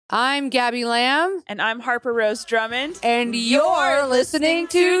I'm Gabby Lamb. And I'm Harper Rose Drummond. And you're listening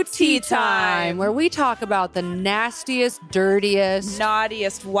to Tea Time, where we talk about the nastiest, dirtiest,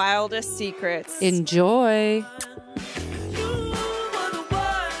 naughtiest, wildest secrets. Enjoy.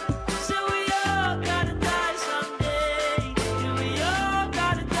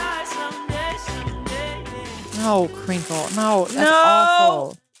 No, Crinkle. No, that's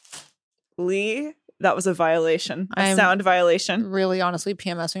awful. Lee, that was a violation. I'm sound violation. Really, honestly,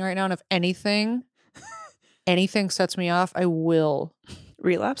 PMSing right now. And if anything sets me off, I will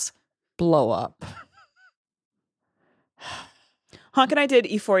relapse, blow up. Honk and I did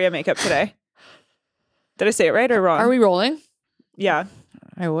Euphoria makeup today. Did I say it right or wrong? Are we rolling? Yeah.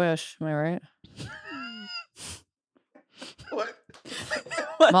 I wish. Am I right? What?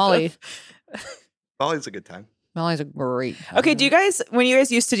 Molly. Molly's a good time. Molly's a great time. Okay, do you guys, when you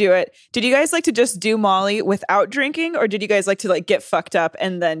guys used to do it, did you guys like to just do Molly without drinking, or did you guys like to like get fucked up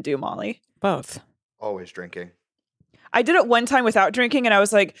and then do Molly? Both. Always drinking. I did it one time without drinking, and I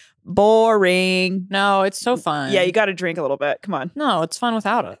was like, boring. No, it's so fun. Yeah, you got to drink a little bit. Come on. No, it's fun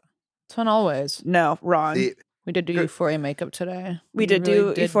without it. It's fun always. No, wrong. We did do Euphoria makeup today. We did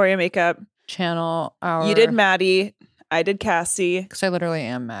do Euphoria makeup. Channel our... You did Maddie. I did Cassie. Because I literally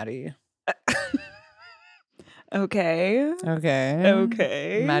am Maddie. Okay.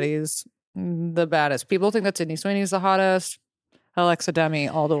 Maddie's the baddest. People think that Sydney Sweeney's the hottest. Alexa Demi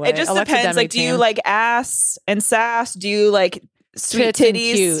all the way. It just Alexa depends. Demi Like, do you like ass and sass? Do you like sweet Tits and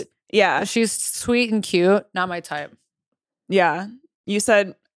titties? cute. Yeah. She's sweet and cute. Not my type. Yeah. You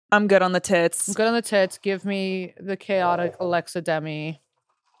said, I'm good on the tits. I'm good on the tits. Give me the chaotic Alexa Demi.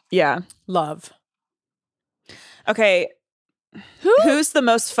 Yeah. Love. Okay. Who's the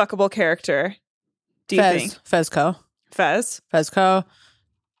most fuckable character? Do you think? Fezco. Fezco.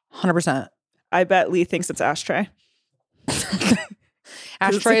 100%. I bet Lee thinks it's Ashtray.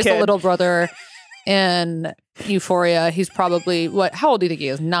 Ashtray is the little brother in Euphoria. He's probably, how old do you think he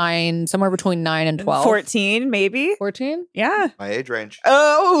is? 9, somewhere between 9 and 12. 14, maybe. 14? Yeah. My age range.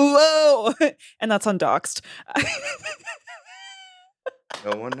 Oh. And that's undoxed.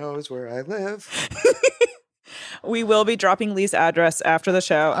 No one knows where I live. We will be dropping Lee's address after the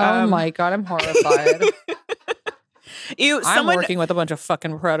show. Oh my God, I'm horrified. I'm working with a bunch of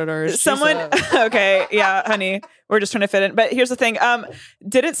fucking predators. Okay, yeah, honey, we're just trying to fit in. But here's the thing: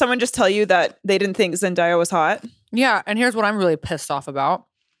 didn't someone just tell you that they didn't think Zendaya was hot? Yeah, and here's what I'm really pissed off about: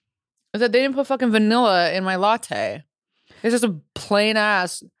 is that they didn't put fucking vanilla in my latte. It's just a plain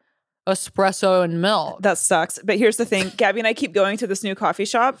ass espresso and milk. That sucks. But here's the thing: Gabby and I keep going to this new coffee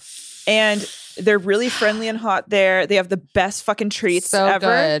shop, and they're really friendly and hot there. They have the best fucking treats ever.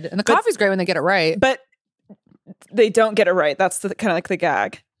 Good, and the coffee's great when they get it right. But they don't get it right. That's the kind of like the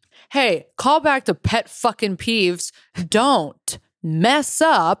gag. Hey, call back to pet fucking peeves. Don't mess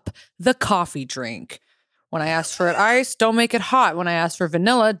up the coffee drink. When I ask for it iced, don't make it hot. When I ask for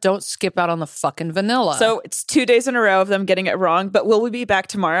vanilla, don't skip out on the fucking vanilla. So it's 2 days in a row of them getting it wrong. But will we be back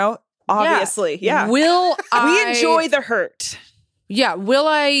tomorrow? Obviously, yeah. Will we enjoy the hurt? Yeah. Will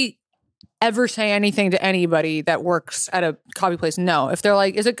I ever say anything to anybody that works at a coffee place? No. If they're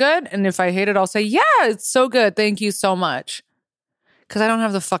like, is it good? And if I hate it, I'll say, yeah, it's so good. Thank you so much. Because I don't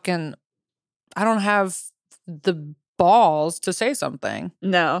have the balls to say something.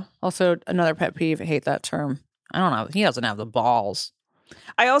 No. Also, another pet peeve, I hate that term. I don't know. He doesn't have the balls.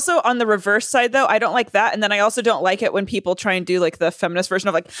 I also, on the reverse side, though, I don't like that. And then I also don't like it when people try and do like the feminist version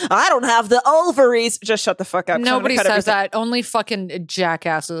of like, I don't have the ovaries. Just shut the fuck up. Nobody says that. Only fucking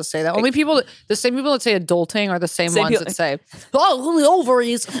jackasses say that. Only people, the same people that say adulting are the same ones that say, oh, only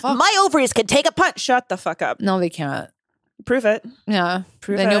ovaries. Fuck. My ovaries can take a punch. Shut the fuck up. No, they can't. Prove it. Yeah.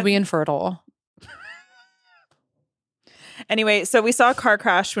 Then you'll be infertile. Anyway, so we saw a car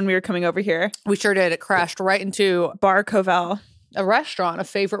crash when we were coming over here. We sure did. It crashed right into Bar Covell. A restaurant, a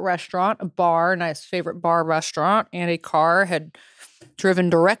favorite restaurant, a bar, nice favorite bar restaurant, and a car had driven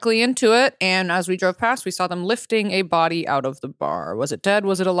directly into it. And as we drove past, we saw them lifting a body out of the bar. Was it dead?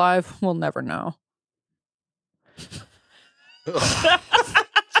 Was it alive? We'll never know. They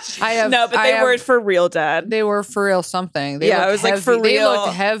were for real dead. They were for real something. It was heavy. like for real. They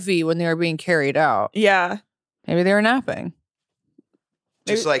looked heavy when they were being carried out. Yeah. Maybe they were napping.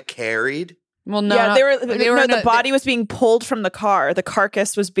 Just like carried? Well, no. Yeah, the body was being pulled from the car. The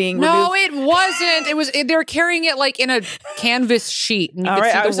carcass was being removed. No, it wasn't. They were carrying it like in a canvas sheet. And you could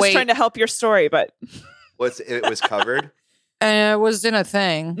see I was just trying to help your story, but it was covered? It was in a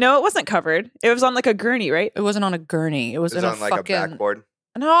thing. No, it wasn't covered. It was on like a gurney, right? It wasn't on a gurney. It was in on like a backboard.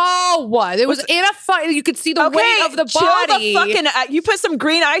 No, what? It was in a fight. You could see the weight of the chill body. The fucking, you put some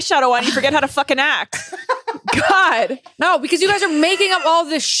green eyeshadow on, you forget how to fucking act. God. No, because you guys are making up all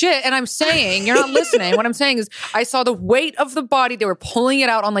this shit, and I'm saying you're not listening. What I'm saying is, I saw the weight of the body. They were pulling it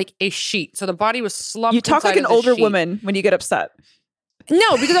out on like a sheet, so the body was slumped. You talk like an older woman when you get upset.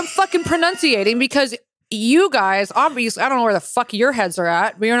 No, because I'm fucking pronunciating. Because you guys, obviously, I don't know where the fuck your heads are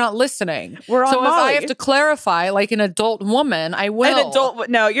at, but you're not listening. We're on so Molly. if I have to clarify, like an adult woman, I will. An adult?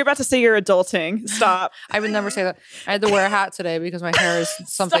 No, you're about to say you're adulting. Stop. I would never say that. I had to wear a hat today because my hair is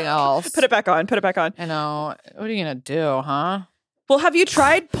something else. Put it back on. Put it back on. I know. What are you gonna do, huh? Well, have you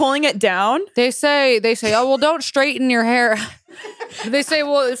tried pulling it down? They say, oh, well, don't straighten your hair. They say,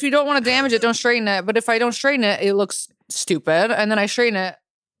 well, if you don't want to damage it, don't straighten it. But if I don't straighten it, it looks stupid. And then I straighten it.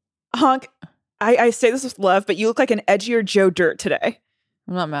 Honk. I say this with love, but you look like an edgier Joe Dirt today.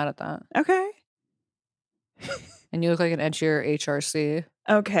 I'm not mad at that. Okay. And you look like an edgier HRC.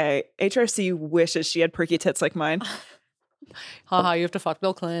 Okay. HRC wishes she had perky tits like mine. Haha, you have to fuck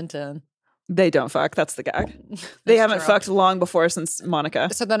Bill Clinton. They don't fuck. That's the gag. They haven't true. fucked long before since Monica.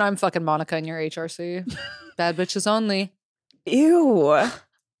 So then I'm fucking Monica in your HRC. Bad bitches only. Ew.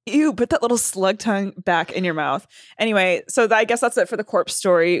 Ew, put that little slug tongue back in your mouth. Anyway, so I guess that's it for the corpse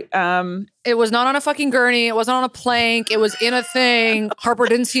story. It was not on a fucking gurney. It wasn't on a plank. It was in a thing. Harper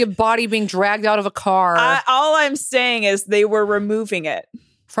didn't see a body being dragged out of a car all I'm saying is they were removing it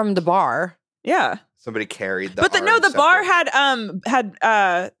from the bar. Yeah. Somebody carried the But arm the bar separate.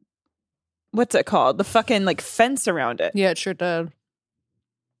 had what's it called? The fucking like fence around it. Yeah, it sure did.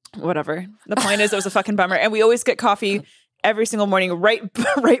 Whatever. The point is it was a fucking bummer. And we always get coffee every single morning right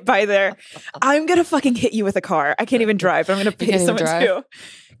by there. I'm going to fucking hit you with a car. I can't even drive. But I'm going to pay someone to.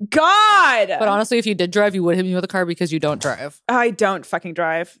 God. But honestly, if you did drive, you would hit me with a car because you don't drive. I don't fucking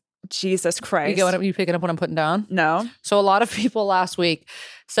drive. Jesus Christ. You get what you picking up what I'm putting down? No. So a lot of people last week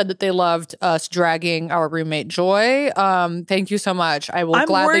said that they loved us dragging our roommate Joy. Thank you so much. I will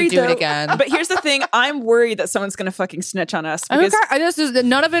gladly do it again. But here's the thing. I'm worried that someone's going to fucking snitch on us. Because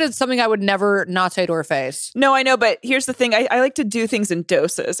none of it is something I would never not say to her face. No, I know. But here's the thing. I like to do things in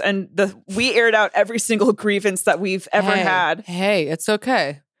doses. And we aired out every single grievance that we've ever had. Hey, it's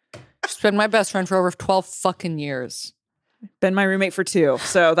okay. She's been my best friend for over 12 fucking years. Been my roommate for 2.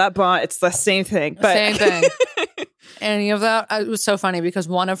 So that bond, it's the same thing. But Same thing. Any of that, it was so funny because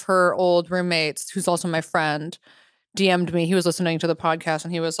one of her old roommates, who's also my friend, DM'd me. He was listening to the podcast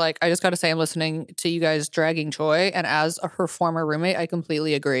and he was like, I just got to say I'm listening to you guys dragging Joy. And as her former roommate, I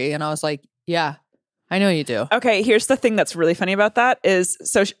completely agree. And I was like, yeah, I know you do. Okay, here's the thing that's really funny about that is,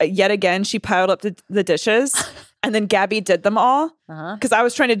 so yet again, she piled up the dishes and then Gabby did them all. Because I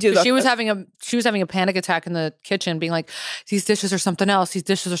was trying to do She was having a panic attack in the kitchen being like, these dishes are something else. These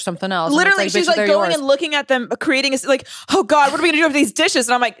dishes are something else. Literally, she's like going and looking at them, creating like, oh God, what are we gonna do with these dishes?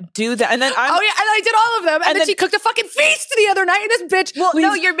 And I'm like, do that. And then and I did all of them. And then she cooked a fucking feast the other night. And this bitch. Well,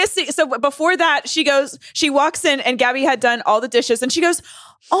 no, you're missing. So before that, she walks in and Gabby had done all the dishes and she goes,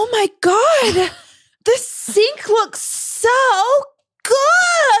 oh my God, the sink looks so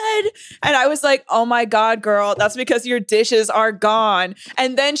good. And I was like, oh my God, girl, that's because your dishes are gone.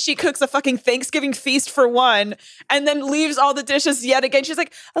 And then she cooks a fucking Thanksgiving feast for one and then leaves all the dishes yet again. She's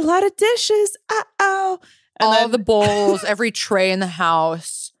like, a lot of dishes. Uh-oh. And all the bowls, every tray in the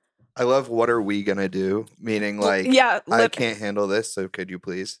house. I love what are we gonna do? Meaning like, I can't handle this, so could you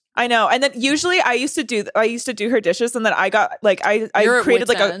please? I know. And then usually I used to do her dishes and then I got like I created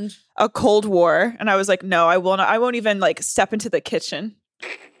like a Cold War and I was like, no, I will not. I won't even like step into the kitchen.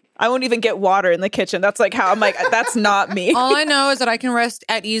 I won't even get water in the kitchen. That's like how I'm like, that's not me. All I know is that I can rest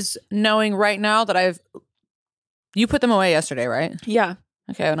at ease knowing right now that you put them away yesterday, right? Yeah.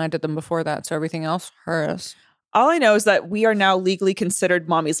 Okay, and I did them before that, so everything else hers. All I know is that we are now legally considered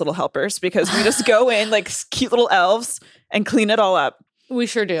mommy's little helpers because we just go in like cute little elves and clean it all up. We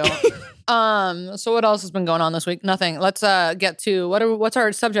sure do. So what else has been going on this week? Nothing. Let's get to what's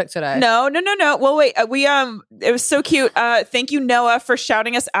our subject today? No. Well, wait. It was so cute. Thank you, Noah, for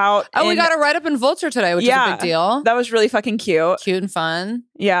shouting us out. Oh, we got a write up in Vulture today, which is a big deal. That was really fucking cute. Cute and fun.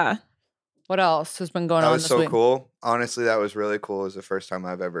 Yeah. What else has been going on this week? That was so cool. Honestly, that was really cool. It was the first time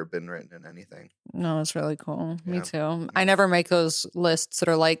I've ever been written in anything. No, it's really cool. Yeah. Me too. I never make those lists that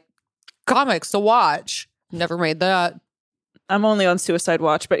are like comics to watch. Never made that. I'm only on Suicide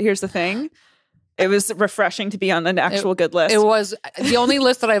Watch, but here's the thing. It was refreshing to be on an actual good list. It was. The only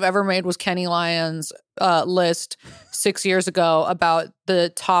list that I've ever made was Kenny Lyons' list 6 years ago about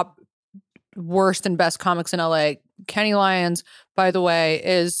the top worst and best comics in LA. Kenny Lyons, by the way,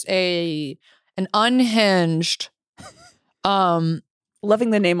 is an unhinged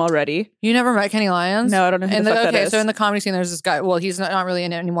Loving the name already. You never met Kenny Lyons? No, I don't know who the fuck that is. So in the comedy scene, there's this guy. Well, he's not really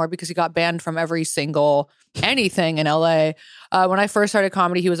in it anymore because he got banned from every single anything in LA. When I first started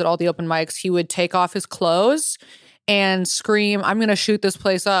comedy, he was at all the open mics. He would take off his clothes and scream, "I'm going to shoot this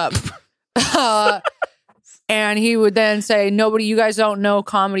place up." And he would then say, "Nobody, you guys don't know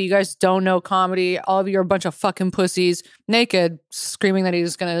comedy. You guys don't know comedy. All of you are a bunch of fucking pussies," naked, screaming that he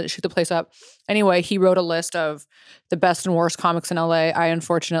was going to shoot the place up. Anyway, he wrote a list of the best and worst comics in LA. I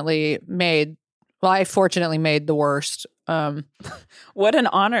fortunately made the worst. What an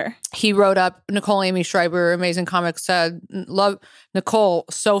honor. He wrote up Nicole Amy Schreiber, amazing comic, said, "Love Nicole,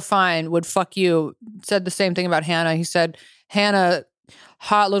 so fine, would fuck you." Said the same thing about Hannah. He said, "Hannah,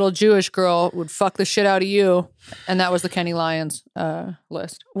 hot little Jewish girl, would fuck the shit out of you." And that was the Kenny Lyons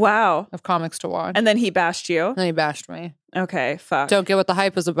list. Wow. Of comics to watch. And then he bashed you? And then he bashed me. Okay, fuck. Don't get what the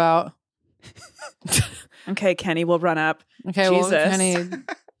hype is about. Okay, Kenny will run up. Okay, Jesus. Well, Kenny.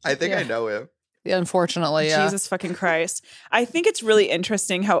 I think I know him. Yeah, unfortunately, yeah. Jesus fucking Christ. I think it's really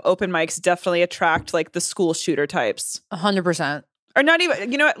interesting how open mics definitely attract like the school shooter types. 100%. Or not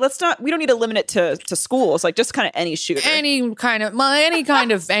even, you know what, we don't need to limit it to schools, like just kind of any shooter. Any kind of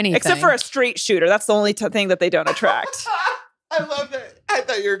anything. Except for a straight shooter. That's the only thing that they don't attract. I love that. I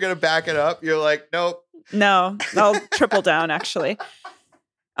thought you were going to back it up. You're like, nope. No, I'll triple down actually.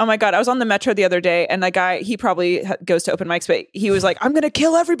 Oh my God, I was on the Metro the other day and the guy, he probably goes to open mics, but he was like, "I'm going to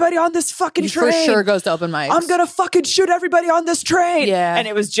kill everybody on this fucking train. For sure goes to open mics. I'm going to fucking shoot everybody on this train." Yeah. And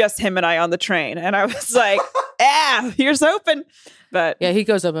it was just him and I on the train. And I was like, here's open. But yeah, he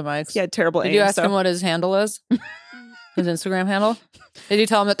goes open mics. He had terrible aim. Did you ask him what his handle is? His Instagram handle? Did you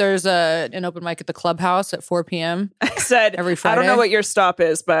tell him that there's an open mic at the Clubhouse at 4 p.m.? I said, every Friday? "I don't know what your stop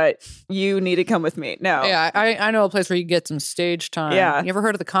is, but you need to come with me." No. Yeah, I know a place where you get some stage time. Yeah. You ever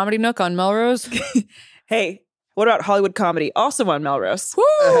heard of the Comedy Nook on Melrose? Hey, what about Hollywood Comedy? Also on Melrose.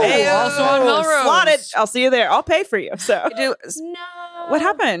 Woo! Hey, also on Melrose. Slotted. I'll see you there. I'll pay for you. So, No. What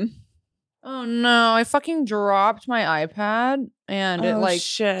happened? Oh no! I fucking dropped my iPad and it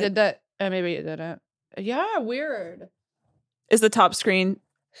shit. did that. Maybe it didn't. Yeah, weird. Is the top screen?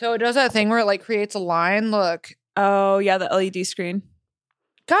 So it does that thing where it like creates a line. Look. Oh yeah, the LED screen.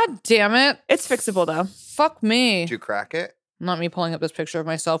 God damn it! It's fixable though. Fuck me. Did you crack it? Not me pulling up this picture of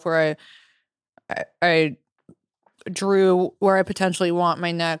myself where I drew where I potentially want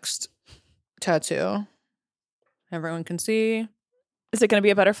my next tattoo. Everyone can see. Is it going to be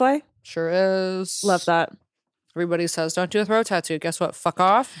a butterfly? Sure is. Love that. Everybody says don't do a throat tattoo. Guess what? Fuck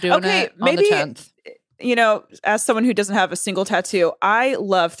off. Doing it on maybe, the 10th. You know, as someone who doesn't have a single tattoo, I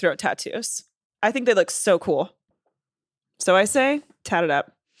love throat tattoos. I think they look so cool. So I say, tat it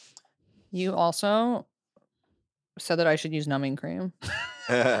up. You also said that I should use numbing cream.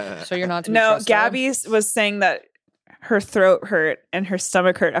 So you're not to be No, trusted. Gabby was saying that her throat hurt and her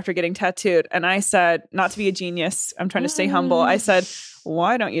stomach hurt after getting tattooed. And I said, not to be a genius, I'm trying to stay humble. I said,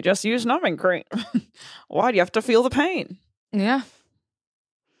 why don't you just use numbing cream? Why do you have to feel the pain? Yeah.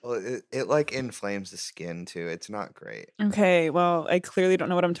 Well, it like inflames the skin too. It's not great. Okay, well, I clearly don't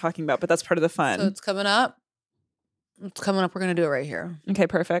know what I'm talking about, but that's part of the fun. So it's coming up. It's coming up. We're going to do it right here. Okay,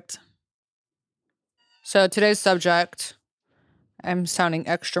 perfect. So today's subject, I'm sounding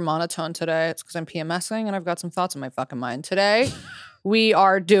extra monotone today. It's because I'm PMSing and I've got some thoughts in my fucking mind. Today, we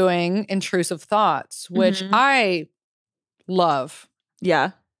are doing intrusive thoughts, which I love.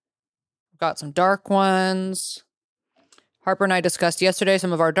 Yeah. We've got some dark ones. Harper and I discussed yesterday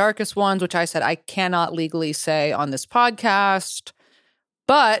some of our darkest ones, which I said I cannot legally say on this podcast,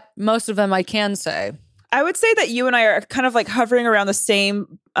 but most of them I can say. I would say that you and I are kind of like hovering around the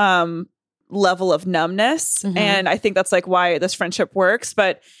same level of numbness. And I think that's like why this friendship works.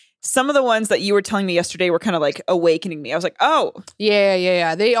 But some of the ones that you were telling me yesterday were kind of like awakening me. I was like, oh.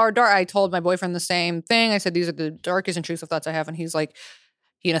 Yeah. They are dark. I told my boyfriend the same thing. I said, these are the darkest intrusive thoughts I have. And he's like,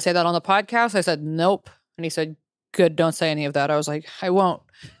 you gonna say that on the podcast? I said, nope. And he said, good, don't say any of that. I was like, I won't,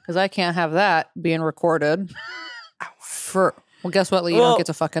 because I can't have that being recorded. Well, guess what, Lee? You don't get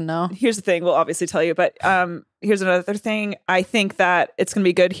to fucking know. Here's the thing. We'll obviously tell you, but here's another thing. I think that it's going to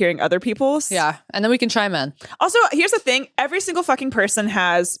be good hearing other people's. Yeah, and then we can chime in. Also, here's the thing. Every single fucking person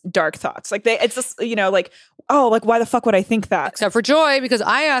has dark thoughts. Like it's just, you know, like, oh, like why the fuck would I think that? Except for Joy, because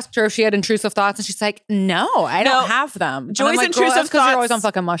I asked her if she had intrusive thoughts, and she's like, no, I don't have them. Joy's like, intrusive thoughts. Because you're always on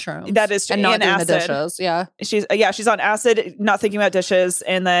fucking mushrooms. That is true. And not doing acid. the dishes. Yeah. She's on acid, not thinking about dishes,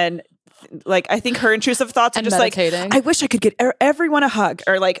 and then like I think her intrusive thoughts are just meditating. Like, I wish I could get everyone a hug,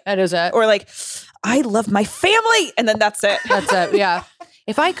 or like that is it, or like I love my family, and then that's it. That's it. Yeah.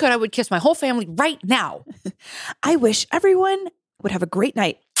 If I could, I would kiss my whole family right now. I wish everyone would have a great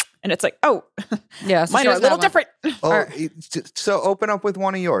night. And it's like, oh, yeah, so mine are a little different. Oh, so open up with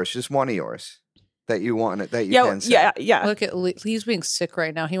one of yours, just one of yours that you want that you can say. Yeah. Look at he's being sick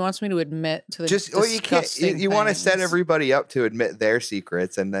right now. He wants me to admit to the just. Oh, you can't. You want to set everybody up to admit their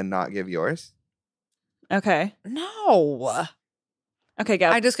secrets and then not give yours. Okay. No. Okay,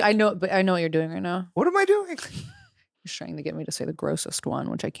 Gab. I know what you're doing right now. What am I doing? You're trying to get me to say the grossest one,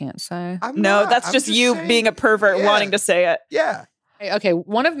 which I can't say. That's just you being a pervert wanting to say it. Yeah. Okay,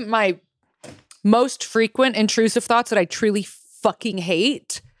 one of my most frequent intrusive thoughts that I truly fucking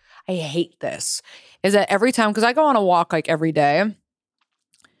hate, I hate this, is that every time, because I go on a walk like every day,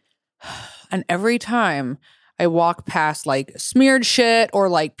 and every time I walk past like smeared shit or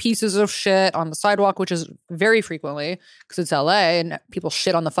like pieces of shit on the sidewalk, which is very frequently because it's LA and people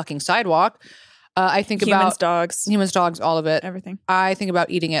shit on the fucking sidewalk. I think humans, about humans, dogs, all of it, everything. I think about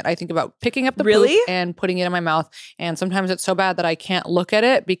eating it. I think about picking up the poop and putting it in my mouth. And sometimes it's so bad that I can't look at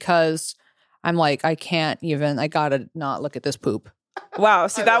it because I'm like, I gotta not look at this poop. Wow.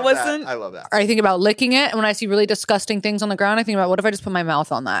 See, that wasn't. I love that. Or I think about licking it. And when I see really disgusting things on the ground, I think about, what if I just put my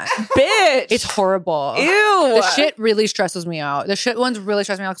mouth on that? Bitch. It's horrible. Ew. The shit really stresses me out. The shit ones really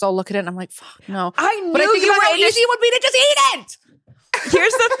stress me out because I'll look at it and I'm like, fuck, no. I knew but I think about how easy it would be to just eat it.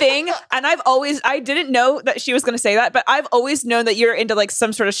 Here's the thing, and I didn't know that she was going to say that, but I've always known that you're into like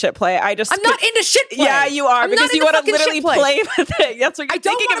some sort of shit play. I'm not into shit play. Yeah, you are, because you want to literally play with it. That's what you're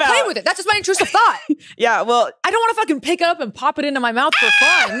thinking about. I don't want to play with it. That's just my intrusive thought. Yeah, well, I don't want to fucking pick it up and pop it into my mouth for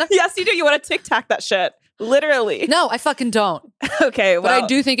fun. Yes, you do. You want to tic-tac that shit. Literally. No, I fucking don't. Okay, well. But I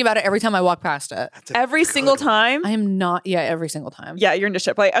do think about it every time I walk past it. Every single time? I am not. Yeah, every single time. Yeah, you're into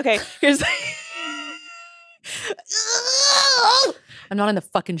shit play. Okay, here's... I'm not in the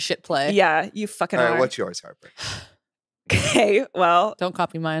fucking shit play. Yeah, you fucking are. All right, what's yours, Harper? Okay, well. Don't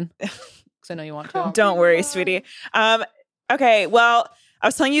copy mine. Because I know you want to. Don't worry, sweetie. Okay, well, I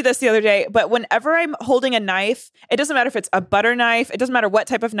was telling you this the other day, but whenever I'm holding a knife, it doesn't matter if it's a butter knife, it doesn't matter what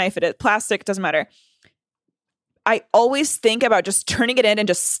type of knife it is, plastic, it doesn't matter. I always think about just turning it in and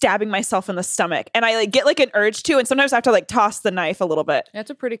just stabbing myself in the stomach. And I like get like an urge to, and sometimes I have to like toss the knife a little bit.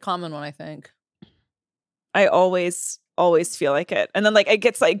 That's a pretty common one, I think. I always feel like it. And then like it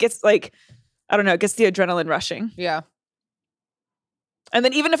gets like I don't know, it gets the adrenaline rushing. Yeah. And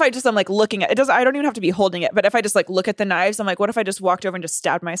then even if I'm like looking at it, I don't even have to be holding it, but if I just like look at the knives, I'm like, what if I just walked over and just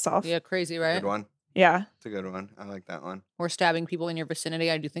stabbed myself? Yeah, crazy, right? Good one. Yeah. It's a good one. I like that one. Or stabbing people in your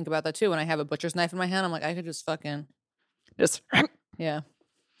vicinity. I do think about that too. When I have a butcher's knife in my hand, I'm like, I could just fucking yeah.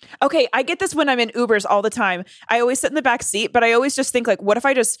 Okay, I get this when I'm in Ubers all the time. I always sit in the back seat, but I always just think like, what if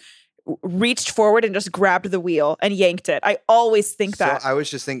I just reached forward and just grabbed the wheel and yanked it? I always think that. So I was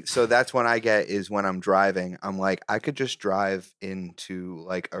just thinking, so that's when I get is when I'm driving. I'm like, I could just drive into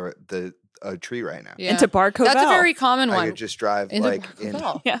like a tree right now. Yeah. Into Barcode. That's a very common one. I could just drive like in.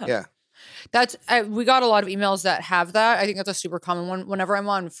 Yeah. That's we got a lot of emails that have that. I think that's a super common one. Whenever I'm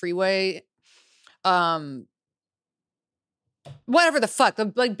on freeway, whatever the fuck,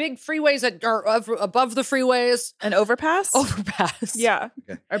 the like big freeways that are above the freeways, an overpass. Yeah,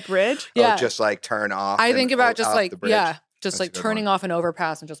 okay. A bridge. Yeah, just like turn off. I think about just like just like turning off an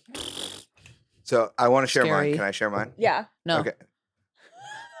overpass and just. So I want to share mine. Can I share mine? Yeah. No. Okay.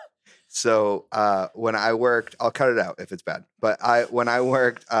 So when I worked, I'll cut it out if it's bad. But when I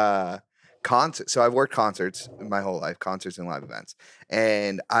worked concerts, so I've worked concerts my whole life, concerts and live events,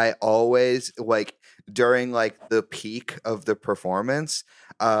 and I always like during like the peak of the performance,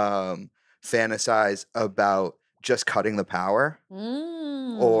 fantasize about just cutting the power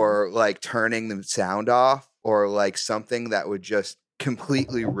or like turning the sound off or like something that would just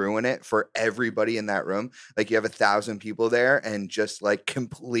completely ruin it for everybody in that room. Like you have 1,000 people there and just like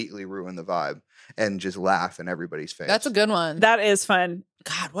completely ruin the vibe and just laugh in everybody's face. That's a good one. That is fun.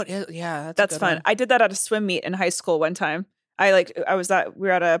 God, what is? Yeah, that's fun. One. I did that at a swim meet in high school one time. We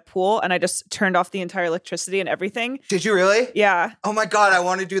were at a pool and I just turned off the entire electricity and everything. Did you really? Yeah. Oh my God, I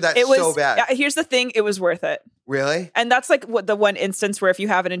want to do that so bad. Here's the thing, it was worth it. Really? And that's like the one instance where if you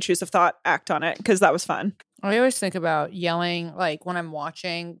have an intrusive thought, act on it, because that was fun. I always think about yelling, like when I'm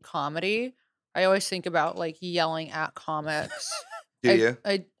watching comedy, I always think about like yelling at comics. Do you?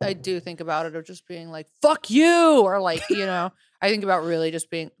 I do think about it, or just being like, fuck you, or like, you know. I think about really just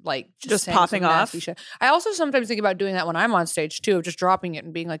being like just popping off. Shit. I also sometimes think about doing that when I'm on stage too, of just dropping it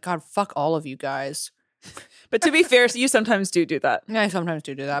and being like, God, fuck all of you guys. But to be fair, you sometimes do that. Yeah, I sometimes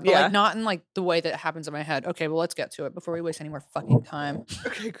do that, but like not in like the way that happens in my head. Okay, well, let's get to it before we waste any more fucking time.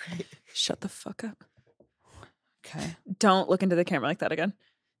 Okay, great. Shut the fuck up. Okay. Don't look into the camera like that again.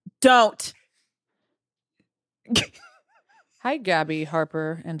 Don't. Hi, Gabby,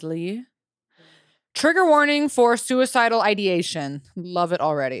 Harper, and Lee. Trigger warning for suicidal ideation. Love it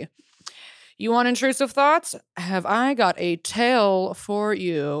already. You want intrusive thoughts? Have I got a tale for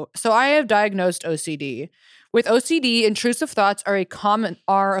you? So I have diagnosed OCD. With OCD, intrusive thoughts are a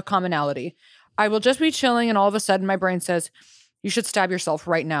commonality. I will just be chilling and all of a sudden my brain says, you should stab yourself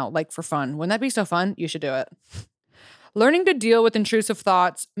right now, like for fun. Wouldn't that be so fun? You should do it. Learning to deal with intrusive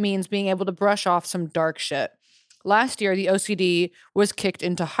thoughts means being able to brush off some dark shit. Last year, the OCD was kicked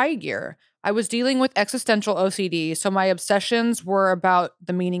into high gear. I was dealing with existential OCD, so my obsessions were about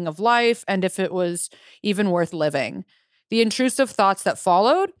the meaning of life and if it was even worth living. The intrusive thoughts that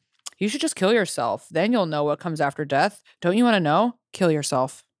followed, you should just kill yourself. Then you'll know what comes after death. Don't you want to know? Kill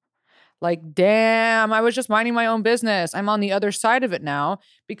yourself. Like, damn, I was just minding my own business. I'm on the other side of it now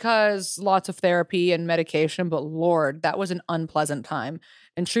because lots of therapy and medication, but Lord, that was an unpleasant time.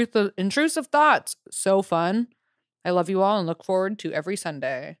 Intrusive thoughts, so fun. I love you all and look forward to every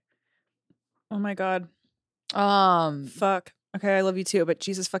Sunday. Oh my God. Fuck. Okay, I love you too, but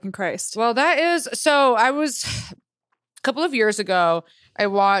Jesus fucking Christ. Well, that is, so I was, a couple of years ago, I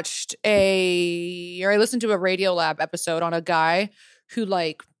listened to a Radiolab episode on a guy who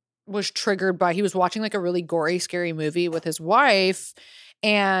like was triggered by, he was watching like a really gory, scary movie with his wife.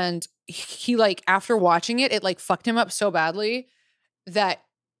 And he like, after watching it, it like fucked him up so badly that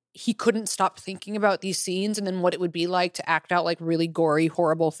he couldn't stop thinking about these scenes and then what it would be like to act out like really gory,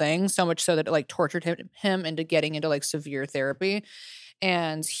 horrible things, so much so that it like tortured him into getting into like severe therapy.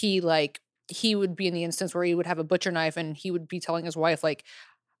 And he would be in the instance where he would have a butcher knife and he would be telling his wife like,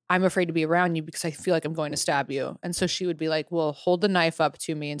 I'm afraid to be around you because I feel like I'm going to stab you. And so she would be like, well, hold the knife up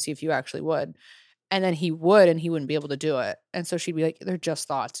to me and see if you actually would. And then he would, and he wouldn't be able to do it. And so she'd be like, they're just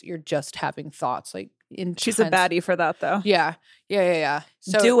thoughts. You're just having thoughts. Like, intense. She's a baddie for that though. Yeah.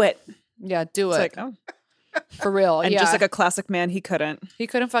 So do it. Yeah, do it. It's like, oh. For real. And just like a classic man, he couldn't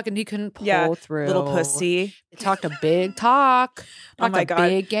pull through. Little pussy. He talked a big talk. Oh my God.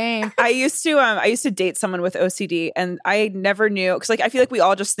 Big game. I used to date someone with OCD and I never knew, because like I feel like we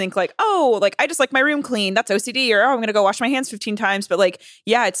all just think like, oh, like I just like my room clean, that's OCD, or oh, I'm gonna go wash my hands 15 times. But like,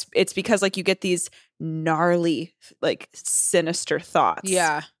 yeah, it's because like you get these gnarly, like sinister thoughts.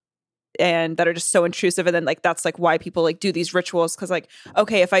 Yeah. And that are just so intrusive, and then like that's like why people like do these rituals, because like,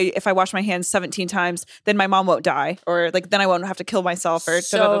 okay, if I wash my hands 17 times, then my mom won't die, or like then I won't have to kill myself, or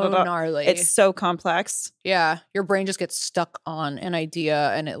so gnarly. It's so complex. Yeah, your brain just gets stuck on an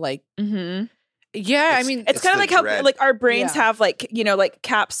idea, and it like, mm-hmm. Yeah, I mean, it's kind of like dread. how like our brains have like, you know, like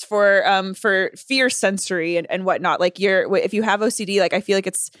caps for fear sensory and whatnot. Like if you have OCD, like I feel like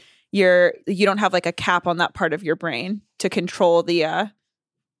you don't have like a cap on that part of your brain to control the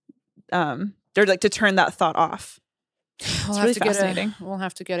they're like to turn that thought off. It's really fascinating. We'll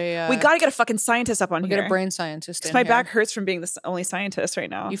have to get a. We got to get a fucking scientist up on here. Get a brain scientist. Because my back hurts from being the only scientist right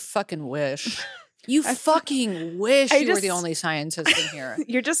now. You fucking wish. You fucking wish you were the only scientist in here.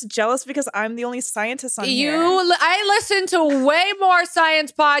 You're just jealous because I'm the only scientist on here. I listen to way more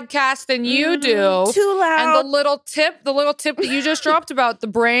science podcasts than you do. Too loud. And the little tip that you just dropped about the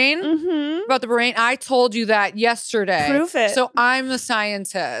brain, I told you that yesterday. Prove it. So I'm the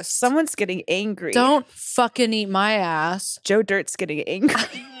scientist. Someone's getting angry. Don't fucking eat my ass. Joe Dirt's getting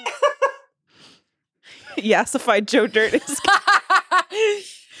angry. Yassified Joe Dirt is. God.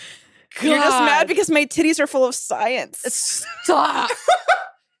 You're just mad because my titties are full of science. Stop.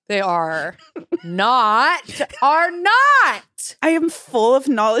 They are not. I am full of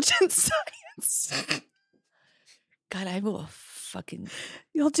knowledge and science. God, I will fucking.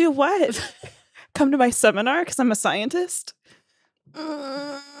 You'll do what? Come to my seminar because I'm a scientist?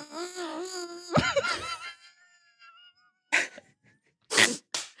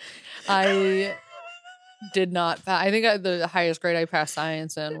 I did not. I think the highest grade I passed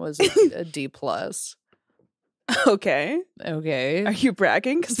science in was a D+. Okay. Are you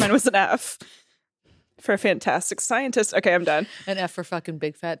bragging? Because mine was an F for a fantastic scientist. Okay, I'm done. An F for fucking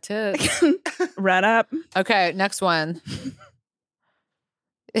big fat tits. Run up. Okay, next one.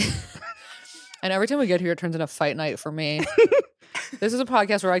 And every time we get here, it turns into fight night for me. This is a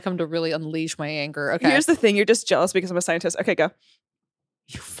podcast where I come to really unleash my anger. Okay. Here's the thing. You're just jealous because I'm a scientist. Okay, go.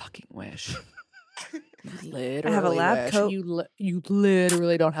 You fucking wish. You literally I have a lab coat. You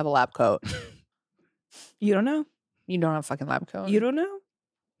literally don't have a lab coat. You don't know? You don't have a fucking lab coat. You don't know?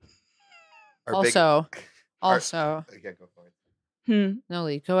 Also. Yeah, go for it.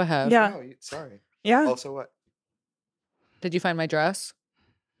 Nelly, go ahead. Yeah. No, sorry. Yeah. Also what? Did you find my dress?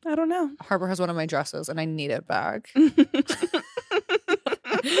 I don't know. Harbor has one of my dresses and I need it back.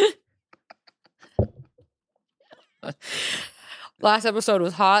 Last episode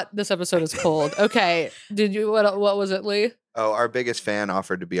was hot. This episode is cold. Okay. Did you, what was it, Lee? Oh, our biggest fan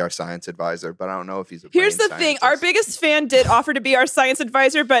offered to be our science advisor, but I don't know if he's a Here's brain the thing. scientist. Our biggest fan did offer to be our science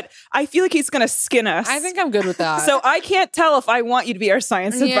advisor, but I feel like he's going to skin us. I think I'm good with that. So I can't tell if I want you to be our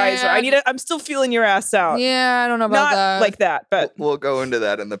science advisor. I'm still feeling your ass out. Yeah, I don't know about Not that. like that, but We'll go into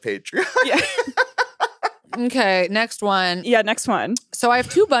that in the Patreon. yeah. Okay, next one. Yeah, next one. So I have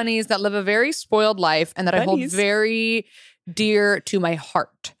 2 bunnies that live a very spoiled life and that I hold Bunnies. very dear to my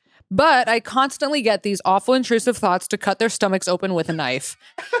heart. But I constantly get these awful intrusive thoughts to cut their stomachs open with a knife.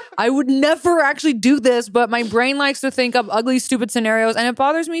 I would never actually do this, but my brain likes to think up ugly, stupid scenarios, and it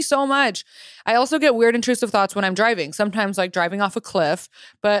bothers me so much. I also get weird, intrusive thoughts when I'm driving, sometimes like driving off a cliff,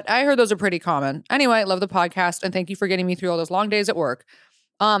 but I heard those are pretty common. Anyway, love the podcast, and thank you for getting me through all those long days at work.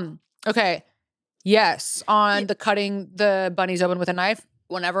 Okay. Yes, on the cutting the bunnies open with a knife.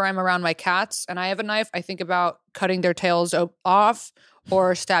 Whenever I'm around my cats and I have a knife, I think about cutting their tails off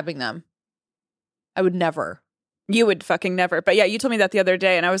or stabbing them. I would never. You would fucking never. But yeah, you told me that the other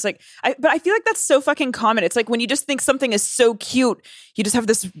day and I was like, but I feel like that's so fucking common. It's like when you just think something is so cute, you just have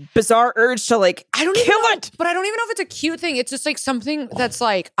this bizarre urge to like, I don't kill even know, it. But I don't even know if it's a cute thing. It's just like something that's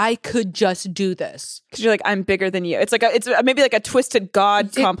like, I could just do this. Because you're like, I'm bigger than you. It's like, it's maybe like a twisted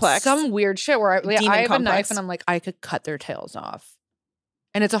God complex. It's some weird shit where I have complex. a knife and I'm like, I could cut their tails off.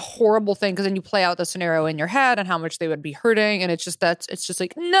 And it's a horrible thing because then you play out the scenario in your head and how much they would be hurting. And it's just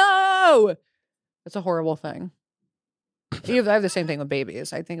like, no, it's a horrible thing. I have the same thing with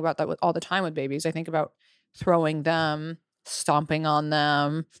babies. I think about that all the time with babies. I think about throwing them, stomping on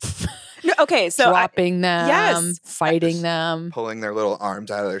them, okay, so dropping them, yes. fighting them, Pulling their little arms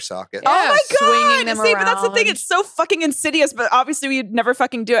out of their socket. Yeah, oh my God. swinging them See, but that's the thing. around. It's so fucking insidious, but obviously we'd never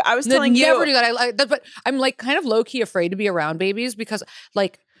fucking do it. I was telling you. Never do that. But I'm like kind of low key afraid to be around babies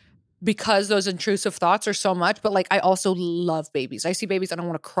because those intrusive thoughts are so much. But like I also love babies. I see babies and I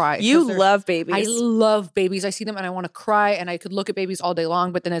want to cry. You love babies. I love babies. I see them and I want to cry and I could look at babies all day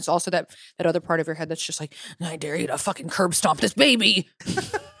long. But then it's also that other part of your head that's just like, I dare you to fucking curb stomp this baby.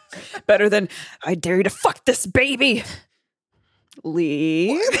 Better than I dare you to fuck this baby.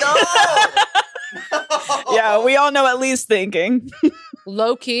 Lee. No! Yeah, we all know what Lee's thinking.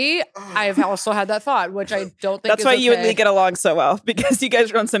 Low key, I've also had that thought, which I don't think That's is why you and okay. Lee get along so well, because you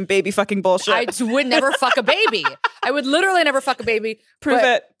guys are on some baby fucking bullshit. I would never fuck a baby. I would literally never fuck a baby. Prove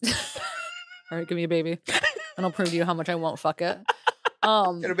it. All right, give me a baby, and I'll prove to you how much I won't fuck it.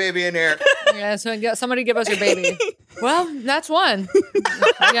 Get a baby in here. Yeah, so somebody give us your baby. Well, that's one.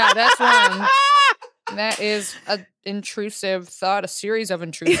 Yeah, that's one. That is an intrusive thought, a series of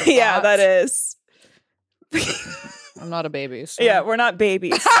intrusive thoughts. Yeah, that is. I'm not a baby. So. Yeah, we're not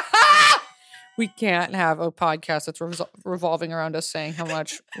babies. We can't have a podcast that's revolving around us saying how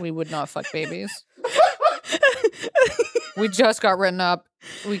much we would not fuck babies. We just got written up.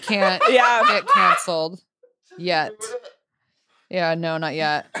 We can't get canceled yet. Yeah, no, not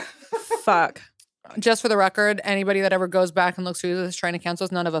yet. Fuck. Just for the record, anybody that ever goes back and looks through this trying to cancel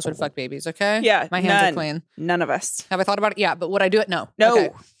us, none of us would fuck babies, okay? Yeah, My hands none. are clean. None of us. Have I thought about it? Yeah, but would I do it? No. No. Okay,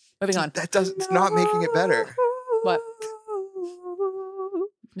 moving on. It's not making it better. What?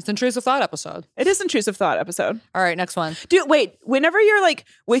 It's an intrusive thought episode. It is intrusive thought episode. All right, next one. Dude, wait. Whenever you're like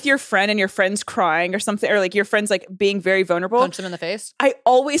with your friend and your friend's crying or something, or like your friend's like being very vulnerable, Punch them in the face. I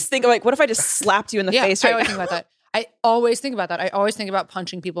always think like, what if I just slapped you in the face I right always now? think about that. I always think about that. I always think about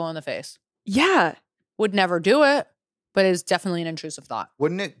punching people in the face. Yeah. Would never do it, but it's definitely an intrusive thought.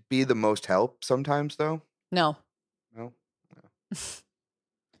 Wouldn't it be the most help sometimes, though? No. No.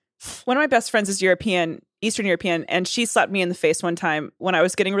 One of my best friends is Eastern European, and she slapped me in the face one time when I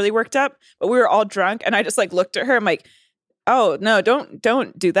was getting really worked up, but we were all drunk and I just like looked at her. I'm like, oh no,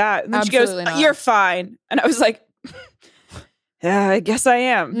 don't do that. And then Absolutely she goes, not. you're fine. And I was like, yeah, I guess I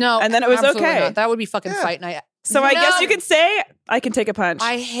am. No. And then it was absolutely okay. not. That would be fucking Yeah. fight night. So I guess No. you could say I can take a punch.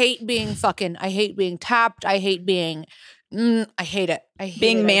 I hate being tapped. I hate being, I hate it. I hate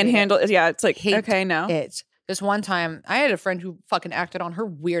Being it. I hate it. manhandled. Yeah, it's like, Hate okay, no. It. This one time, I had a friend who fucking acted on her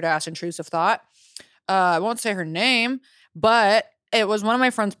weird ass intrusive thought. I won't say her name, but it was one of my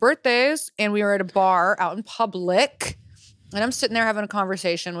friend's birthdays, and we were at a bar out in public. And I'm sitting there having a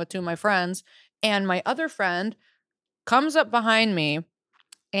conversation with two of my friends, and my other friend comes up behind me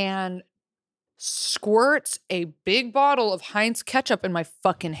and squirts a big bottle of Heinz ketchup in my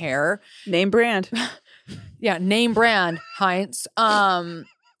fucking hair. Name brand. Yeah, name brand Heinz.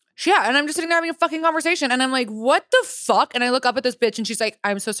 Yeah, and I'm just sitting there having a fucking conversation, and I'm like, "What the fuck?" And I look up at this bitch, and she's like,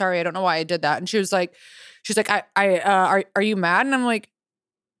 "I'm so sorry, I don't know why I did that." And she's like, "Are you mad?" And I'm like,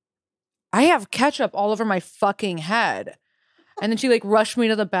 "I have ketchup all over my fucking head." And then she like rushed me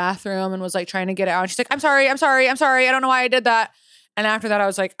to the bathroom and was like trying to get it out. And she's like, I'm sorry, I don't know why I did that." And after that, I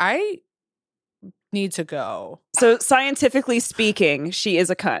was like, I need to go. So scientifically speaking, she is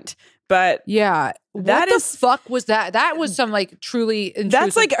a cunt. But yeah, what the fuck was that? That was some like truly intrusive.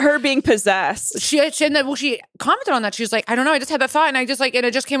 That's like her being possessed. She commented on that. She was like, I don't know, I just had that thought and I just like, and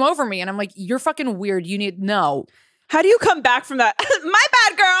it just came over me. And I'm like, you're fucking weird. You need no. How do you come back from that? My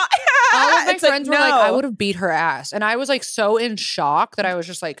bad, girl. All of my friends were like, I would have beat her ass. And I was like so in shock that I was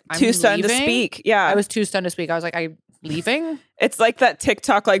just like, I'm too stunned to speak. Yeah. I was too stunned to speak. I was like, I'm leaving. It's like that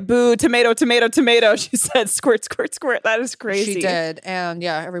TikTok, like, boo, tomato, tomato, tomato. She said, squirt, squirt, squirt. That is crazy. She did. And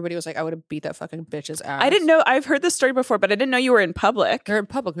yeah, everybody was like, I would have beat that fucking bitch's ass. I didn't know. I've heard this story before, but I didn't know you were in public. You're in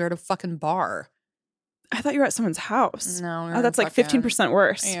public. We were at a fucking bar. I thought you were at someone's house. No. Oh, that's like 15%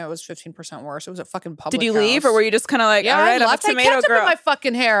 worse. Yeah, it was 15% worse. It was a fucking public Did you leave or were you just kind of like, yeah, all right, I'm a tomato I kept girl. Up in my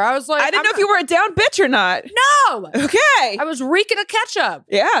fucking hair. I was like, I didn't know if you were a down bitch or not. No. Okay. I was reeking of ketchup.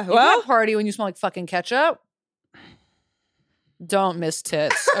 Yeah, You can't party when you smell like fucking ketchup. Don't miss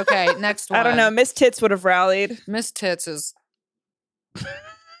tits. Okay, next one. I don't know. Miss Tits would have rallied. Miss Tits is...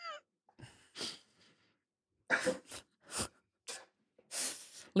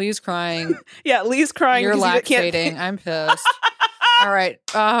 Lee's crying. Yeah, Lee's crying. You're lactating. I'm pissed. All right.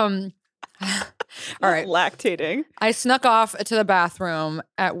 All right. Lactating. I snuck off to the bathroom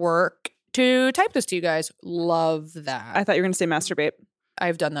at work to type this to you guys. Love that. I thought you were going to say masturbate.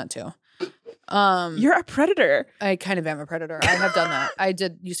 I've done that too. You're a predator. I kind of am a predator. I have done that. I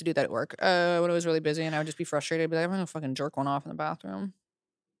used to do that at work when I was really busy, and I would just be frustrated. But I'm gonna fucking jerk one off in the bathroom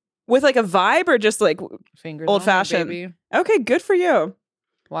with like a vibe, or just like fingers, old fashioned. Baby. Okay, good for you.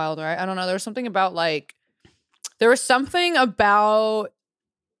 Wild, right? I don't know. There was something about like the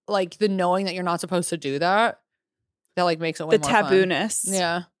knowing that you're not supposed to do that like makes it way the more tabooness. Fun.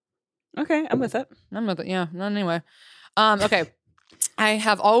 Yeah. Okay, I'm with it. Yeah. Anyway. Okay. I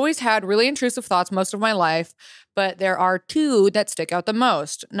have always had really intrusive thoughts most of my life, but there are two that stick out the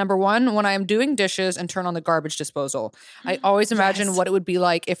most. Number one, when I am doing dishes and turn on the garbage disposal. I always imagine what it would be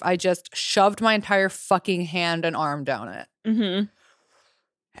like if I just shoved my entire fucking hand and arm down it. Mm-hmm.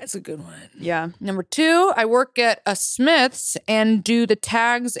 That's a good one. Yeah. Number two, I work at a Smith's and do the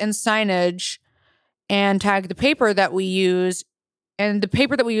tags and signage and tag the paper that we use. And the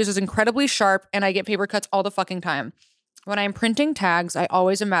paper that we use is incredibly sharp and I get paper cuts all the fucking time. When I'm printing tags, I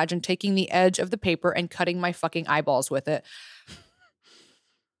always imagine taking the edge of the paper and cutting my fucking eyeballs with it.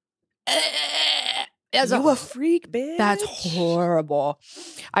 You a freak, bitch. That's horrible.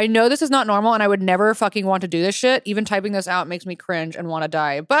 I know this is not normal and I would never fucking want to do this shit. Even typing this out makes me cringe and want to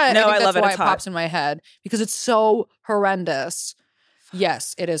die. But no, I think love that's it. why it pops in my head because it's so horrendous.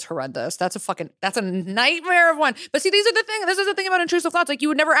 Yes, it is horrendous. That's a nightmare of one. But see, this is the thing about intrusive thoughts. Like you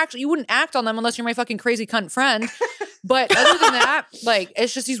wouldn't act on them unless you're my fucking crazy cunt friend. But other than that, like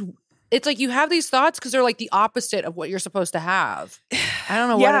it's just it's like you have these thoughts because they're like the opposite of what you're supposed to have. I don't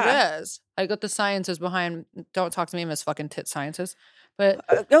know what it is. I got the sciences behind, don't talk to me, Miss fucking tit sciences. But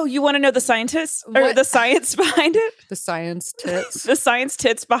you want to know the scientists or the science behind it? The science tits. The science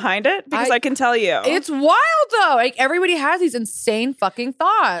tits behind it? Because I can tell you. It's wild though. Like everybody has these insane fucking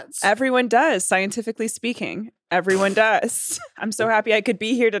thoughts. Everyone does, scientifically speaking. Everyone does. I'm so happy I could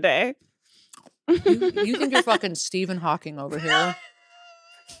be here today. You think you're fucking Stephen Hawking over here.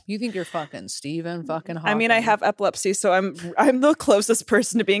 You think you're fucking Stephen fucking Hawking. I mean, I have epilepsy, so I'm the closest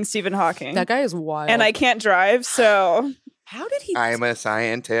person to being Stephen Hawking. That guy is wild. And I can't drive, so... How did he... I'm a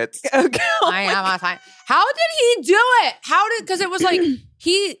scientist. Okay. I am a scientist. How did he do it? Because it was like,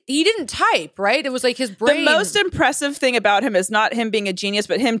 he didn't type, right? It was like his brain. The most impressive thing about him is not him being a genius,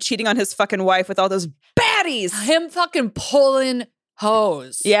 but him cheating on his fucking wife with all those baddies. Him fucking pulling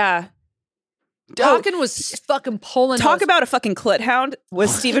hose. Yeah. Hawking was fucking pulling Talk hose. about a fucking clit hound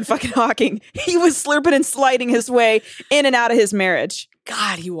was Stephen fucking Hawking. He was slurping and sliding his way in and out of his marriage.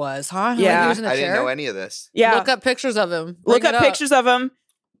 God, he was, huh? Yeah. He was in a I chair? didn't know any of this. Yeah. Look up pictures of him. Look up pictures of him.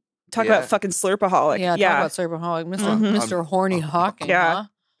 Talk Yeah. about fucking slurpaholic. Yeah, talk about Cyberholic. Mr. Horny Hawking, Yeah.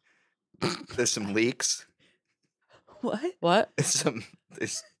 huh? There's some leaks. What? There's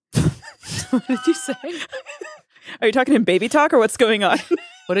What did you say? Are you talking in baby talk or what's going on?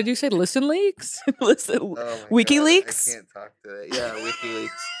 What did you say? Listen leaks? Listen, oh my WikiLeaks? God, I can't talk to that. Yeah, WikiLeaks.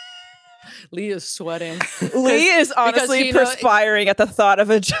 Lee is sweating. Lee is honestly perspiring at the thought of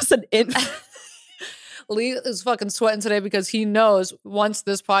just an infant. Lee is fucking sweating today because he knows once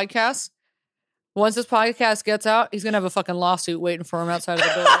this podcast gets out, he's gonna have a fucking lawsuit waiting for him outside of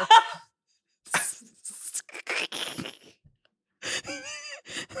the door.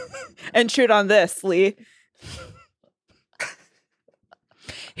 And shoot on this, Lee.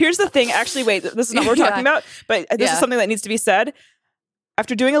 Here's the thing. Actually, wait, this is not what we're talking about, but this is something that needs to be said.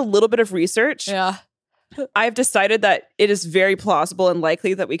 After doing a little bit of research, I've decided that it is very plausible and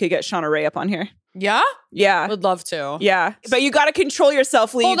likely that we could get Shauna Ray up on here. Yeah? Yeah. Would love to. Yeah. But you got to control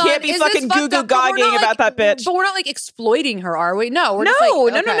yourself, Lee. Hold you can't on, be is fucking this fucked goo-goo up? But we're gagging not, about like, that bitch. But we're not like exploiting her, are we? No. We're No, just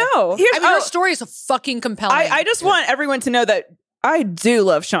like, no. I mean, her story is fucking compelling. I just want everyone to know that I do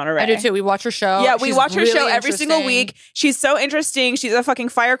love Shauna Ray. I do too. We watch her show. Yeah, we She's watch her really show every single interesting. week. She's so interesting. She's a fucking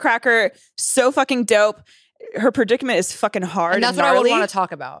firecracker. So fucking dope. Her predicament is fucking hard. And that's what gnarly. I would want to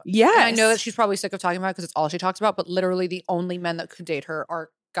talk about. Yes. And I know that she's probably sick of talking about it because it's all she talks about, but literally the only men that could date her are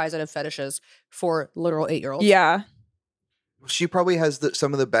guys that have fetishes for literal 8-year-olds. Yeah. She probably has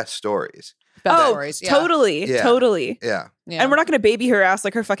some of the best stories. Best stories. Yeah. Totally. Yeah. Totally. Yeah. Yeah. And we're not going to baby her ass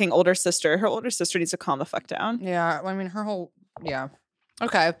like her fucking older sister. Her older sister needs to calm the fuck down. Yeah. I mean, her whole. Yeah.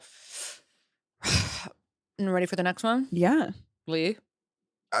 Okay. Ready for the next one? Yeah. Lee?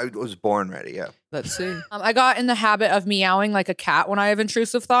 I was born ready. Yeah. Let's see. I got in the habit of meowing like a cat when I have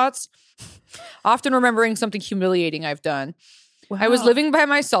intrusive thoughts, often remembering something humiliating I've done. Wow. I was living by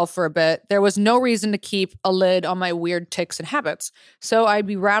myself for a bit. There was no reason to keep a lid on my weird tics and habits. So I'd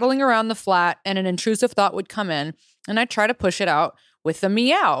be rattling around the flat and an intrusive thought would come in and I'd try to push it out with a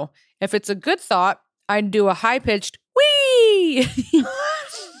meow. If it's a good thought, I'd do a high-pitched wee.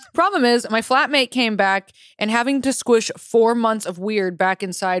 Problem is, my flatmate came back and having to squish 4 months of weird back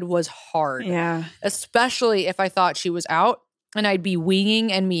inside was hard. Yeah. Especially if I thought she was out and I'd be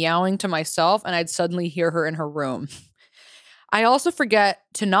weeing and meowing to myself and I'd suddenly hear her in her room. I also forget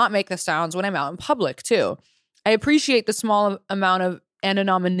to not make the sounds when I'm out in public too. I appreciate the small amount of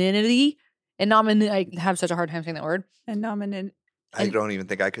anonymity. I have such a hard time saying that word. I don't even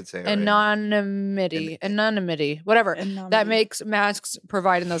think I could say it. Right. Anonymity, whatever. That makes masks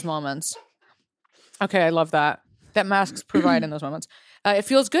provide in those moments. Okay, I love that. That masks provide in those moments. It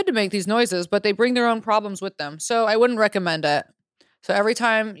feels good to make these noises, but they bring their own problems with them. So I wouldn't recommend it. So every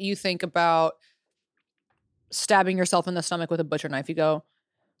time you think about stabbing yourself in the stomach with a butcher knife, you go,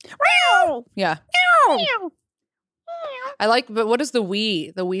 meow. Yeah. Meow. I like, but what is the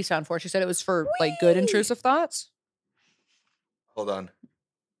wee sound for? She said it was for like good intrusive thoughts. Hold on.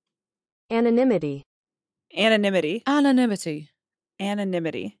 Anonymity. Anonymity. Every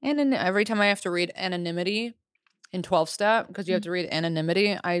time I have to read anonymity in 12-step, because you have to read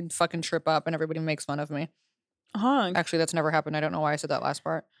anonymity, I fucking trip up and everybody makes fun of me. Actually, that's never happened. I don't know why I said that last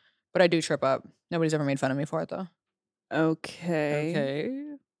part, but I do trip up. Nobody's ever made fun of me for it, though.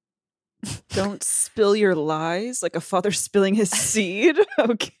 Okay. Don't spill your lies like a father spilling his seed.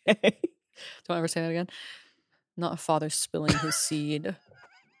 Okay. Don't ever say that again. Not a father spilling his seed.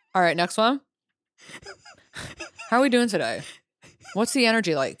 All right, next one. How are we doing today? What's the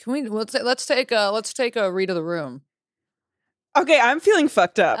energy like? Can we let's take a read of the room. Okay, I'm feeling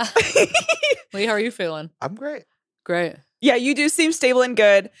fucked up. Lee, how are you feeling? I'm great. Great. Yeah, you do seem stable and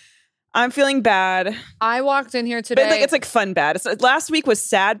good. I'm feeling bad. I walked in here today. But it's like fun bad. Last week was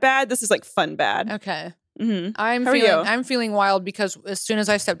sad bad. This is like fun bad. Okay. Mm-hmm. I'm feeling wild because as soon as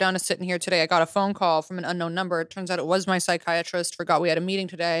I stepped down to sit in here today, I got a phone call from an unknown number. It turns out it was my psychiatrist. Forgot we had a meeting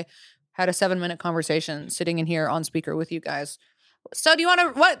today. Had a 7-minute conversation sitting in here on speaker with you guys. So do you want to,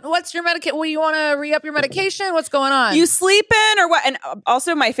 what's your medication? Well, you want to re-up your medication? What's going on? You sleeping or what? And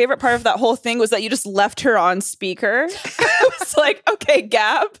also my favorite part of that whole thing was that you just left her on speaker. I was like, okay,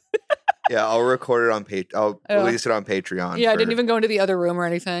 Gab. Yeah, I'll record it on I'll release it on Patreon. Yeah, I didn't even go into the other room or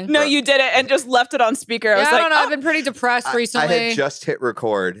anything. No, you did it and just left it on speaker. I don't know. I've been pretty depressed recently. I had just hit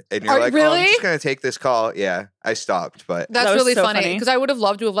record and you're like, really? I'm just going to take this call. Yeah, I stopped, but that's really so funny because I would have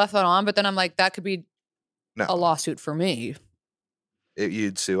loved to have left that on, but then I'm like, that could be a lawsuit for me.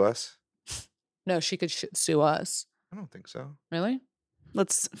 You'd sue us? No, she could sue us. I don't think so. Really?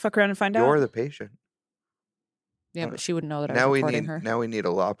 Let's fuck around and find out. You're the patient. Yeah, but she wouldn't know that I was recording her. Now we need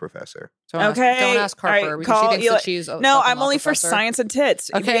a law professor. Don't ask Harper because she thinks that she's no, I'm only for science and tits.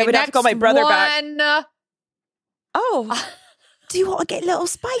 Okay, I would have to call my brother back. Oh, do you want to get a little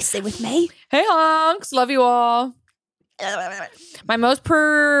spicy with me? Hey, honks. Love you all. My most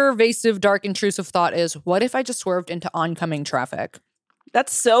pervasive, dark, intrusive thought is, what if I just swerved into oncoming traffic?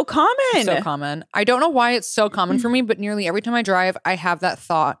 That's so common. So common. I don't know why it's so common for me, but nearly every time I drive, I have that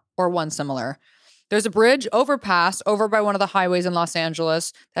thought or one similar. There's a bridge overpass over by one of the highways in Los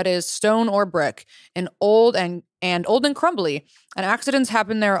Angeles that is stone or brick and old and crumbly. And accidents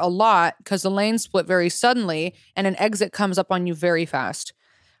happen there a lot because the lanes split very suddenly and an exit comes up on you very fast.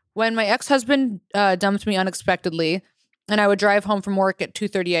 When my ex-husband dumped me unexpectedly and I would drive home from work at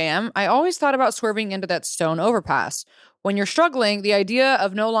 2:30 a.m., I always thought about swerving into that stone overpass. When you're struggling, the idea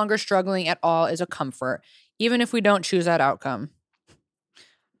of no longer struggling at all is a comfort, even if we don't choose that outcome.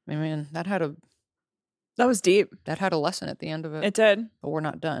 I mean, that was deep. That had a lesson at the end of it. It did. But we're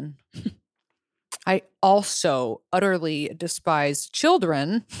not done. I also utterly despise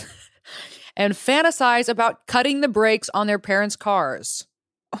children and fantasize about cutting the brakes on their parents' cars.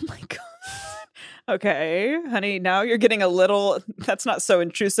 Oh my God. Okay, honey, now you're getting a little, that's not so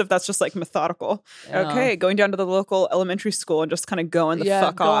intrusive. That's just like methodical. Yeah. Okay, going down to the local elementary school and just kind of going the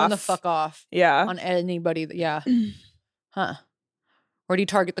fuck off. Going the fuck off. Yeah. On anybody. Huh. Or do you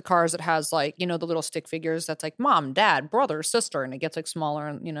target the cars that has like, the little stick figures that's like mom, dad, brother, sister, and it gets like smaller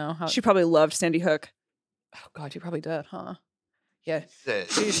and how She probably loved Sandy Hook. Oh God, you probably did, huh? Yeah.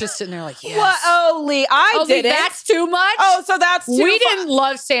 She's just sitting there like, yes. What? Oh, Lee, I did Lee, it. that's too much? Oh, so that's too We didn't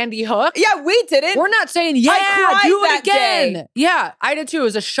love Sandy Hook. Yeah, we didn't. We're not saying, I cried do it that again. day. Yeah, I did too. It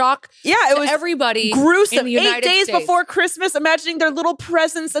was a shock it was everybody. gruesome. In the United 8 days States. before Christmas, imagining their little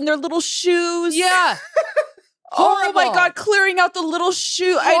presents and their little shoes. Yeah. Oh my God, clearing out the little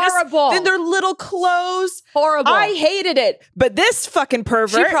shoe. Horrible. Then their little clothes. Horrible. I hated it. But this fucking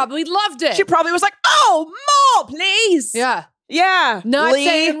pervert. She probably loved it. She probably was like, oh, more, please. Yeah. Yeah. Not Lee.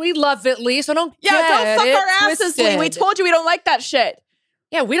 saying we love it, Lee, so don't Yeah, don't fuck it our asses, Lee. We twisted. told you we don't like that shit.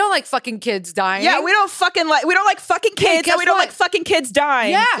 Yeah, we don't like fucking kids dying. Yeah, we don't like fucking kids. guess And we don't what? like fucking kids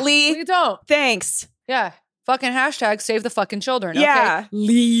dying. Yeah, Lee. we don't. Thanks. Yeah. Fucking hashtag save the fucking children. Yeah. Okay?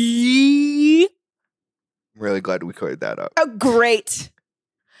 Lee. I'm really glad we cleared that up. Oh, great.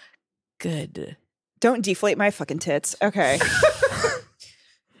 Good. Don't deflate my fucking tits. Okay.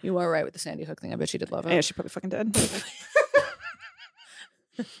 You are right with the Sandy Hook thing. I bet she did love it. Yeah, she probably fucking did.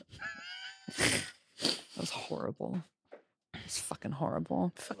 That was horrible. It's fucking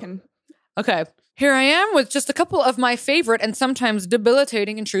horrible. Fucking. Okay. Here I am with just a couple of my favorite and sometimes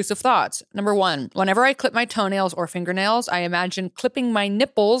debilitating intrusive thoughts. Number 1, whenever I clip my toenails or fingernails, I imagine clipping my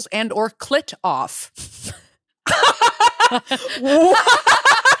nipples and or clit off.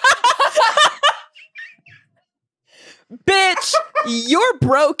 Bitch, you're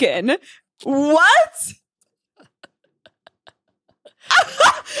broken. What?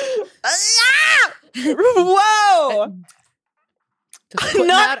 Whoa.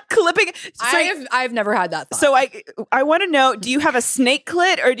 Not clipping. So I've never had that thought. So I want to know, do you have a snake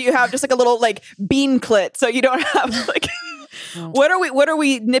clit or do you have just like a little like bean clit so you don't have like what are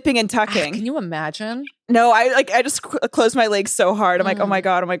we nipping and tucking? Can you imagine? No, I just closed my legs so hard. I'm like, oh my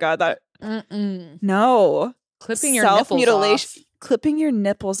god, that no. Clipping your nipples off. Clipping your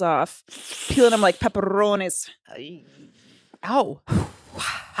nipples off. Peeling them like pepperonis. Ow.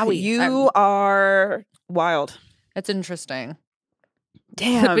 Howie, you are wild. That's interesting.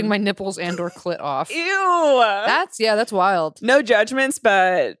 Damn. Clipping my nipples and or clit off. Ew. That's wild. No judgments,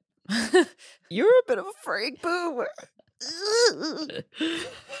 but you're a bit of a freak, boo.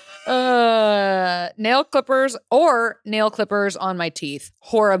 Nail clippers on my teeth.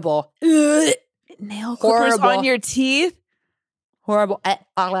 Horrible. Nail clippers on your teeth? Horrible.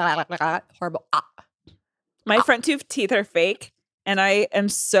 Horrible. My front two teeth are fake, and I am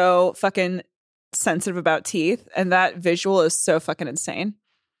so fucking sensitive about teeth, and that visual is so fucking insane.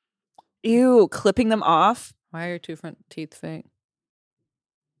 Ew, clipping them off. Why are your 2 front teeth fake?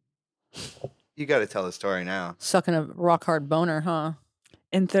 You got to tell the story now. Sucking a rock hard boner, huh?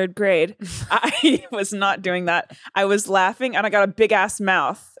 In 3rd grade, I was not doing that. I was laughing, and I got a big ass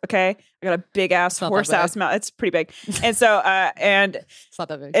mouth. Okay, I got a big ass horse ass mouth. It's pretty big, and so and it's not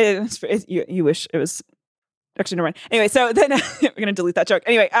that big. You wish it was. Actually, never mind. Anyway, so then we're gonna delete that joke.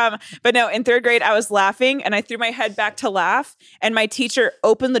 Anyway, but no, in 3rd grade, I was laughing, and I threw my head back to laugh, and my teacher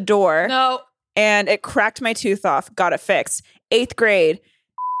opened the door. No, and it cracked my tooth off. Got it fixed. 8th grade.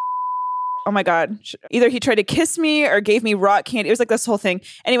 Oh my God. Either he tried to kiss me or gave me rock candy. It was like this whole thing.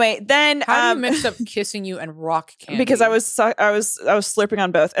 Anyway, then how do you mix up kissing you and rock candy? Because I was slurping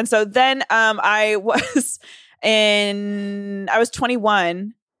on both. And so then I was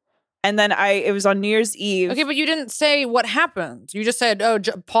 21. And then it was on New Year's Eve. Okay, but you didn't say what happened. You just said,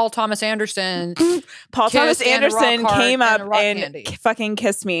 Paul Thomas Anderson. Paul Thomas Anderson came up and fucking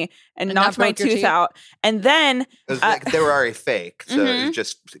kissed me and knocked my tooth out. And then it was like they were already fake, so it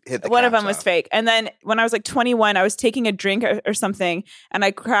just hit the one of them off. was fake. And then when I was like 21, I was taking a drink or something, and I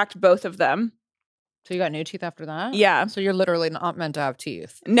cracked both of them. So you got new teeth after that? Yeah. So you're literally not meant to have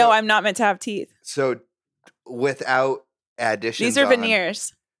teeth. No, I'm not meant to have teeth. So without additions, these are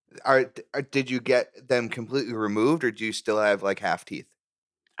veneers. Did you get them completely removed, or do you still have like half teeth?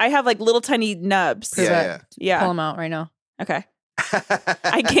 I have like little tiny nubs. Yeah. Pull them out right now. Okay.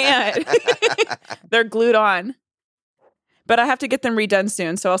 I can't. They're glued on. But I have to get them redone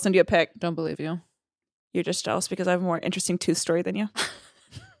soon, so I'll send you a pic. Don't believe you. You're just jealous because I have a more interesting tooth story than you.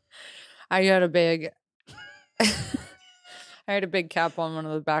 I had a big cap on one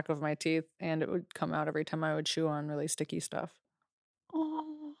of the back of my teeth, and it would come out every time I would chew on really sticky stuff.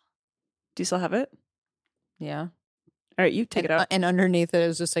 Oh. Do you still have it? Yeah. All right, you take it out. And underneath it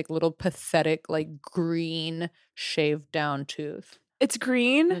is this like little pathetic, like green shaved down tooth. It's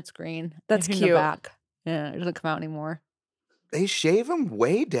green? It's green. That's in cute. the back. Yeah, it doesn't come out anymore. They shave them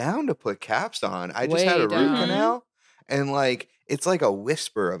way down to put caps on. I just Way had a root down. canal, and like it's like a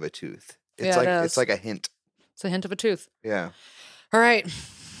whisper of a tooth. It's it's like a hint. It's a hint of a tooth. Yeah. All right.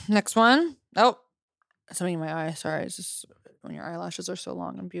 Next one. Oh, something in my eye. Sorry. It's just when your eyelashes are so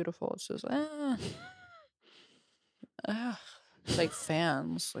long and beautiful, it's just it's like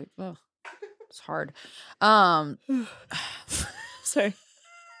fans. Like, ugh. It's hard. Sorry.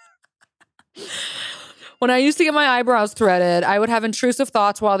 When I used to get my eyebrows threaded, I would have intrusive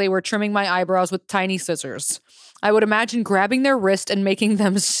thoughts while they were trimming my eyebrows with tiny scissors. I would imagine grabbing their wrist and making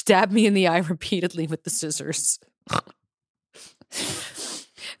them stab me in the eye repeatedly with the scissors.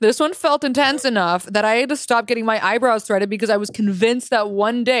 This one felt intense enough that I had to stop getting my eyebrows threaded because I was convinced that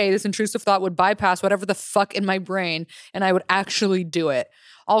one day this intrusive thought would bypass whatever the fuck in my brain and I would actually do it.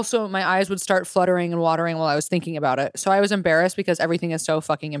 Also, my eyes would start fluttering and watering while I was thinking about it. So I was embarrassed because everything is so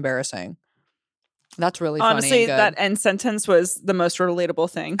fucking embarrassing. That's really funny. Honestly, that end sentence was the most relatable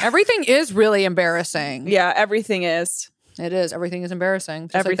thing. Everything is really embarrassing. Yeah, everything is. It is. Everything is embarrassing.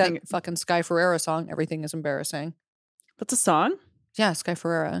 Just Everything. like that fucking Sky Ferreira song, Everything is Embarrassing. That's a song? Yeah, Sky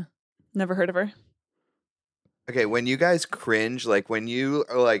Ferreira. Never heard of her. Okay, when you guys cringe, like when you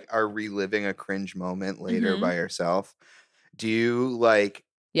are reliving a cringe moment later by yourself, do you like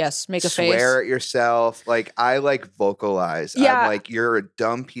Yes, make a face. swear at yourself? Like I like vocalize. Yeah. I'm like, you're a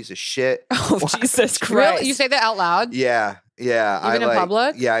dumb piece of shit. Oh, Jesus Christ. Really? You say that out loud? Yeah. Even in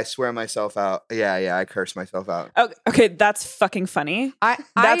public? Yeah, I swear myself out. Yeah, I curse myself out. Oh, okay, that's fucking funny.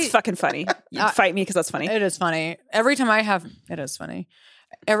 That's fucking funny. You fight me because that's funny. It is funny. Every time I have, it is funny.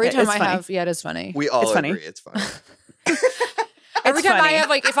 Every time I have, yeah, it is funny. We all It's funny. agree it's funny. Every time I funny. have,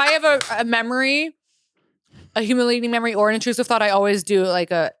 like, if I have a memory, a humiliating memory or an intrusive thought, I always do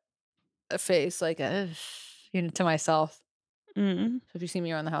like a face, like a, to myself. Mm. So if you see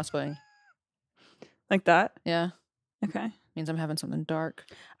me around the house going, Like that? yeah, Okay. means I'm having something dark.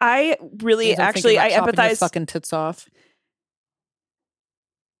 I really, Means I'm actually, thinking I about chopping your empathize. fucking tits off.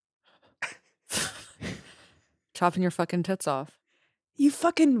 Chopping your fucking tits off. You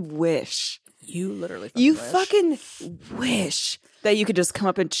fucking wish. You literally You wish. fucking wish that you could just come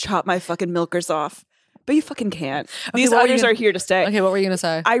up and chop my fucking milkers off. But you fucking can't. These what were you others gonna- are here to stay. Okay, what were you gonna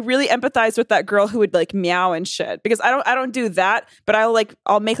say? I really empathize with that girl who would like meow and shit because I don't do that, but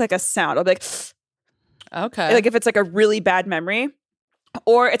I'll make like a sound. I'll be like, Okay. like if it's like a really bad memory,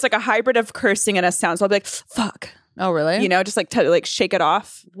 or it's like a hybrid of cursing and a sound. So I'll be like, fuck, Oh, really? you know, just like to like shake it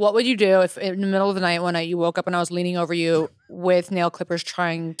off. What would you do if in the middle of the night one night you woke up and I was leaning over you with nail clippers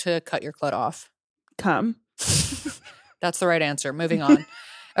trying to cut your clit off? Come. That's the right answer. Moving on.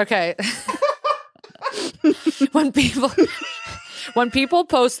 Okay. when people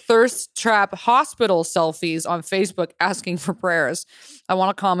post thirst trap hospital selfies on Facebook asking for prayers, I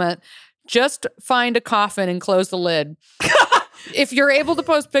want to comment, just find a coffin and close the lid. If you're able to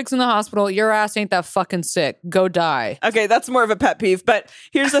post pics in the hospital, your ass ain't that fucking sick. Go die. Okay, that's more of a pet peeve. But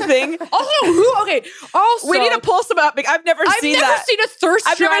here's the thing. Also, We need to pull some up. I've never seen that. seen a thirst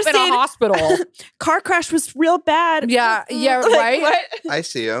I've trap never in a seen- hospital. Car crash was real bad. Yeah, Like, right? What? I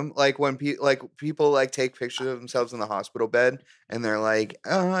see them. Like when people like take pictures of themselves in the hospital bed and they're like,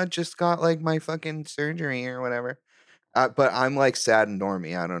 "Oh, I just got like my fucking surgery or whatever." But I'm like sad and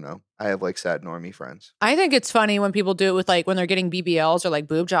normie. I don't know. I have like sad normie friends. I think it's funny when people do it with like when they're getting BBLs or like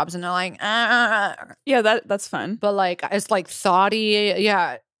boob jobs and they're like, Yeah, that's fun. but like it's like thoughty.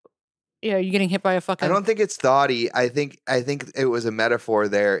 Yeah. Yeah, you're getting hit by a fucking I don't think it's thoughty. I think it was a metaphor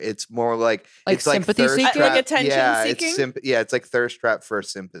there. It's more like Like it's like sympathy thirst seeking? trap. Like attention yeah, seeking? It's like thirst trap for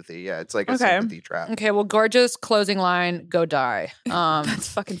sympathy. Yeah, it's like a Okay. sympathy trap. Okay, well, gorgeous closing line, go die. That's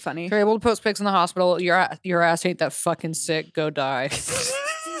fucking funny. If you're able to post pics in the hospital, your ass ain't that fucking sick, go die.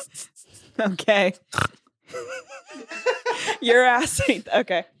 Okay. Your ass ain't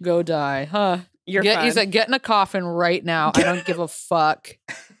okay. Go die. Huh. You're He fine. said, get in a coffin right now. I don't give a fuck.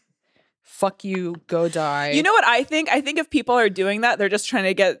 Fuck you, go die. You know what I think? I think if people are doing that, they're just trying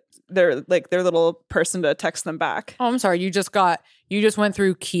to get their little person to text them back. Oh, I'm sorry. You just went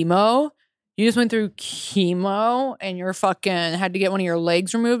through chemo. You just went through chemo and you're fucking had to get one of your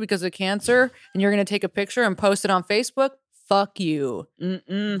legs removed because of cancer and you're going to take a picture and post it on Facebook? Fuck you.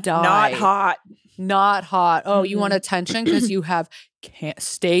 Mm-mm. Die. Not hot. Not hot. Oh, you want attention because you have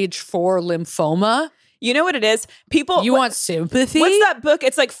stage 4 lymphoma? You know what it is? People. You want sympathy? What's that book?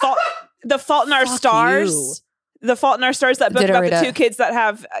 It's like The Fault in Our Fuck Stars. you. The Fault in Our Stars. That book Didn't about read the it. two kids that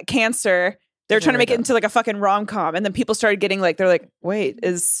have cancer. They were trying to make it into like a fucking rom-com. And then people started getting like, they're like, wait,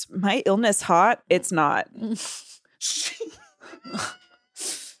 is my illness hot? It's not.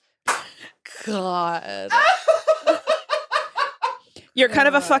 God. You're kind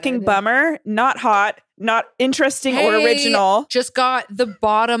of a fucking bummer. Not hot, not interesting or original. Just got the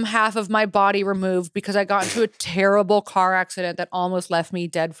bottom half of my body removed because I got into a terrible car accident that almost left me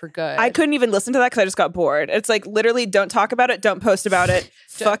dead for good. I couldn't even listen to that because I just got bored. It's like literally don't talk about it. Don't post about it.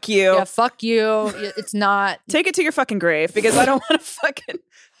 Fuck you. Yeah, fuck you. It's not. Take it to your fucking grave because I don't want to fucking.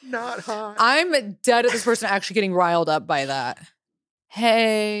 Not hot. I'm dead at this person actually getting riled up by that.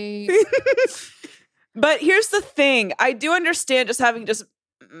 Hey. But here's the thing. I do understand just having just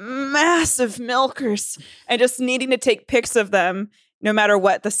massive milkers and just needing to take pics of them no matter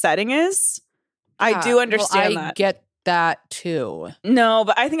what the setting is. I do understand that. I get that too. No,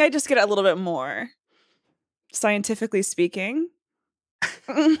 but I think I just get it a little bit more. Scientifically speaking.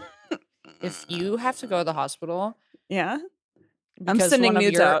 If you have to go to the hospital. Yeah. I'm sending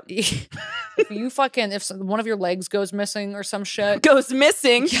nudes out. If one of your legs goes missing or some shit. Goes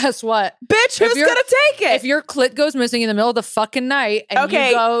missing? Guess what? Bitch, who's gonna take it? If your clit goes missing in the middle of the fucking night and you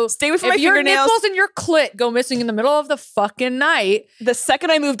go... stay away from my fingernails. If your nipples and your clit go missing in the middle of the fucking night... The second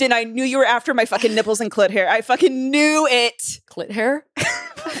I moved in, I knew you were after my fucking nipples and clit hair. I fucking knew it. Clit hair?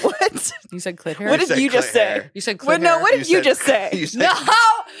 What? You said clit hair? What did you just say? You said clit hair. No, what did you just say? No!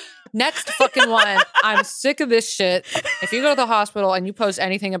 Next fucking one. I'm sick of this shit. If you go to the hospital and you post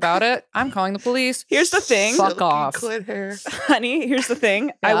anything about it, I'm calling the police. Here's the thing. Fuck off. Clit hair. Honey, here's the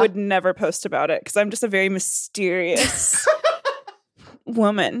thing. Yeah. I would never post about it because I'm just a very mysterious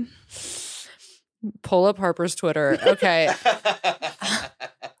woman. Pull up Harper's Twitter. Okay.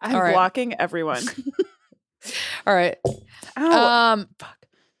 I'm blocking everyone. All right. Ow. Fuck.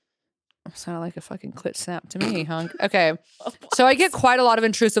 Sounded like a fucking clit snap to me, hunk. Okay. So I get quite a lot of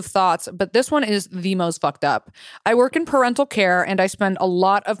intrusive thoughts, but this one is the most fucked up. I work in parental care and I spend a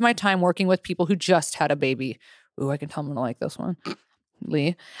lot of my time working with people who just had a baby. Ooh, I can tell I'm gonna like this one.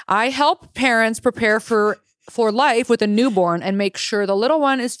 Lee. I help parents prepare for life with a newborn and make sure the little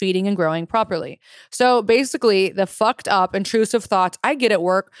one is feeding and growing properly. So basically, the fucked up, intrusive thoughts I get at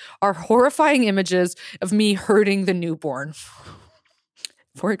work are horrifying images of me hurting the newborn.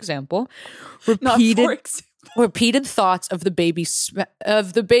 For example, repeated thoughts of the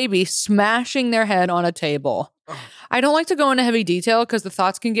baby smashing their head on a table. I don't like to go into heavy detail because the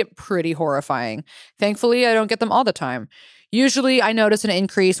thoughts can get pretty horrifying. Thankfully, I don't get them all the time. Usually, I notice an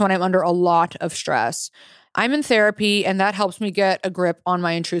increase when I'm under a lot of stress. I'm in therapy, and that helps me get a grip on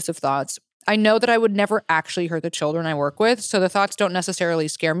my intrusive thoughts. I know that I would never actually hurt the children I work with, so the thoughts don't necessarily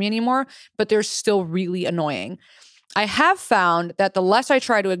scare me anymore, but they're still really annoying. I have found that the less I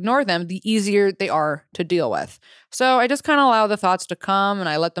try to ignore them, the easier they are to deal with. So I just kind of allow the thoughts to come and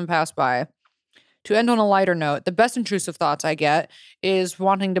I let them pass by. To end on a lighter note, the best intrusive thoughts I get is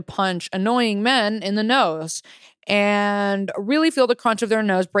wanting to punch annoying men in the nose and really feel the crunch of their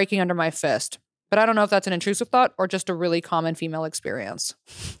nose breaking under my fist. But I don't know if that's an intrusive thought or just a really common female experience.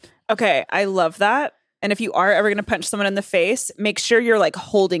 Okay, I love that. And if you are ever going to punch someone in the face, make sure you're like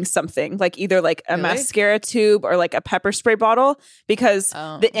holding something, like either like a mascara tube or like a pepper spray bottle, because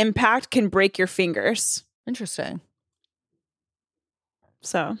the impact can break your fingers. Interesting.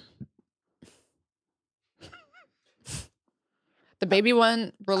 So. The baby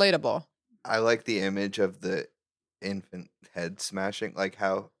one, relatable. I like the image of the infant head smashing, like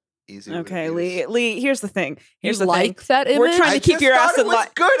how easy. Okay, Lee, here's the thing. Here's the thing. That image? We're trying to keep your ass in line.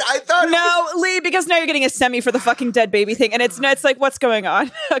 Good. I thought Lee, because now you're getting a semi for the fucking dead baby thing, and it's like, what's going on?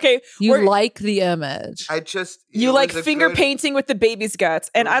 Okay, you like the image. You like finger painting with the baby's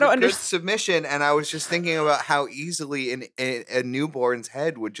guts, and I don't understand submission. And I was just thinking about how easily a newborn's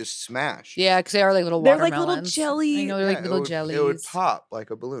head would just smash. Yeah, because they are like little watermelons. They're like little jellies. I know they're like little jellies. It would pop like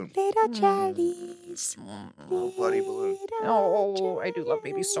a balloon. Little jellies. Little bloody balloon. Oh, I do love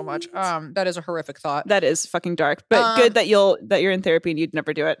babies so much. That is a horrific thought. That is fucking dark. But good that you're in therapy and you'd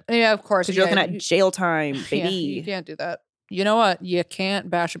never do it. Yeah, of course. Because you're looking at jail time, baby. Yeah, you can't do that. You know what? You can't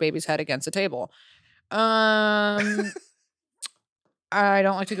bash a baby's head against a table. I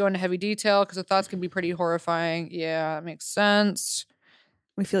don't like to go into heavy detail because the thoughts can be pretty horrifying. Yeah, that makes sense.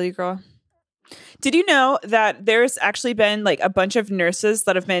 We feel you, girl. Did you know that there's actually been like a bunch of nurses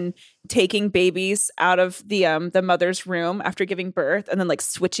that have been taking babies out of the mother's room after giving birth and then like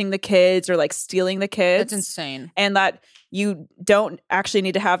switching the kids or like stealing the kids? That's insane. And that you don't actually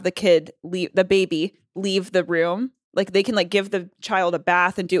need to have the baby leave the room. Like they can like give the child a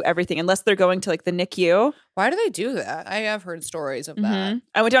bath and do everything unless they're going to like the NICU. Why do they do that? I have heard stories of that.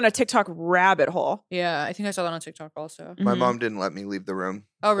 I went down a TikTok rabbit hole. Yeah, I think I saw that on TikTok also. My mom didn't let me leave the room.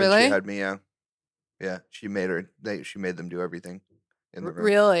 Oh, really? She had me, yeah. Yeah, she made them do everything in the room.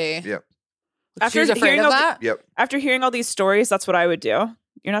 Really? Yep. She was afraid of that? Yep. After hearing all these stories, that's what I would do.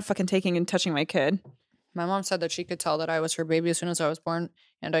 You're not fucking taking and touching my kid. My mom said that she could tell that I was her baby as soon as I was born,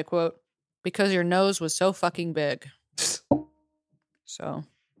 and I quote, "Because your nose was so fucking big." So,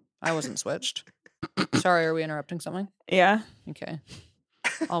 I wasn't switched. Sorry, are we interrupting something? Yeah. Okay.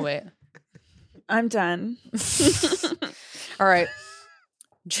 I'll wait. I'm done. All right.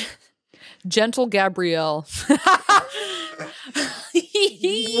 Gentle Gabrielle.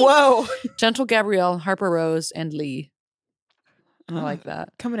 Whoa. Gentle Gabrielle, Harper Rose, and Lee. I like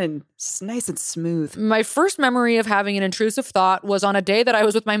that. Coming in nice and smooth. My first memory of having an intrusive thought was on a day that I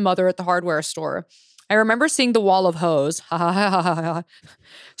was with my mother at the hardware store. I remember seeing the wall of hose,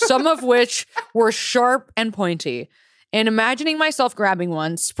 some of which were sharp and pointy, and imagining myself grabbing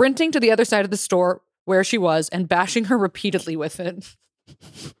one, sprinting to the other side of the store where she was, and bashing her repeatedly with it.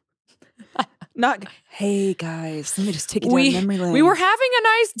 Not, hey guys, let me just take you down memory lane. We were having a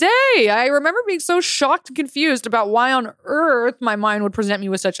nice day. I remember being so shocked and confused about why on earth my mind would present me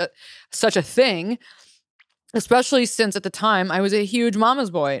with such a thing, especially since at the time I was a huge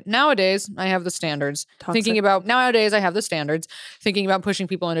mama's boy. Nowadays, I have the standards. Thinking about pushing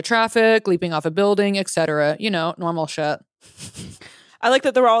people into traffic, leaping off a building, etc. Normal shit. I like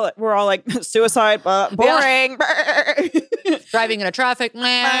that we're all like suicide, but boring. Yeah. Driving into traffic,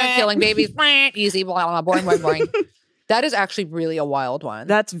 killing babies, easy, blah, blah, boring. That is actually really a wild one.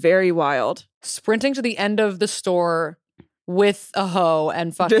 That's very wild. Sprinting to the end of the store with a hoe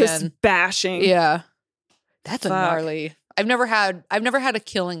and fucking just bashing. Yeah, that's a gnarly. I've never had a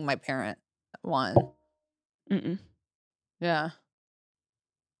killing my parent one. Mm-mm. Yeah.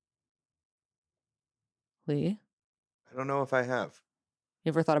 Lee, I don't know if I have. you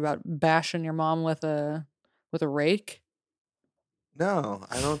ever thought about bashing your mom with a rake? No,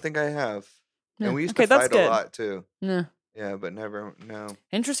 I don't think I have. Yeah. And we used to fight a lot too. Yeah. Yeah, but never. No.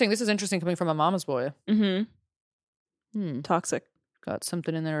 Interesting. This is interesting coming from a mama's boy. Mm-hmm. Toxic. Got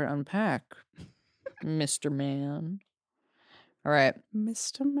something in there to unpack, Mr. Man. All right,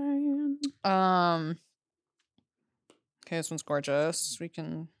 Mr. Man. Okay, this one's gorgeous.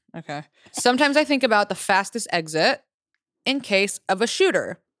 Okay. Sometimes I think about the fastest exit in case of a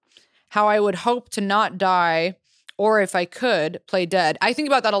shooter. How I would hope to not die, or if I could, play dead. I think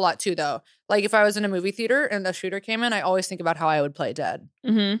about that a lot too, though. Like if I was in a movie theater and the shooter came in, I always think about how I would play dead.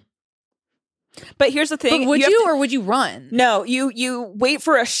 Mm-hmm. But here's the thing. But would you or would you run? No, you wait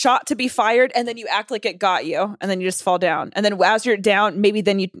for a shot to be fired and then you act like it got you and then you just fall down. And then as you're down, maybe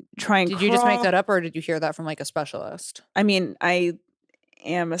then you try and Did you just make that up or did you hear that from like a specialist? I mean, I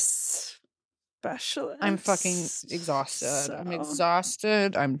am a specialist. I'm fucking exhausted. So. I'm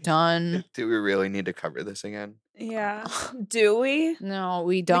exhausted. I'm done. Do we really need to cover this again? Yeah. Do we? No,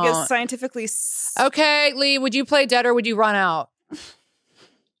 we don't. Because scientifically... Okay, Lee, would you play dead or would you run out?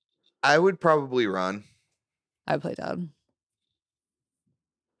 I would probably run. I'd play dead.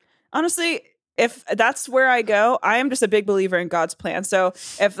 Honestly, if that's where I go, I am just a big believer in God's plan. So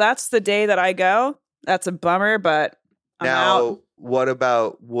if that's the day that I go, that's a bummer, but I'm out. What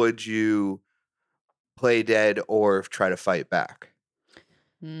about would you play dead or try to fight back?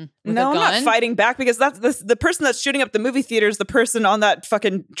 No, I'm not fighting back because that's the person that's shooting up the movie theater is the person on that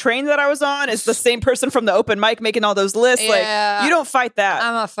fucking train that I was on. Is the same person from the open mic making all those lists. Yeah. Like, you don't fight that.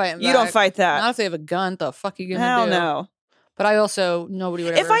 I'm not fighting back. You don't fight that. Not if they have a gun. The fuck are you gonna Hell do? no. But I also, nobody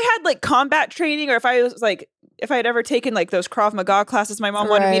would ever. If I had like combat training or if I was like, if I had ever taken like those Krav Maga classes my mom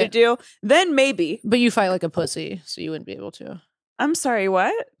wanted me to do, then maybe. But you fight like a pussy, so you wouldn't be able to. I'm sorry,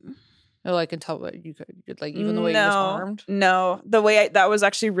 what? Oh, I can tell what you could, like, even the way you disarmed. No, the way that was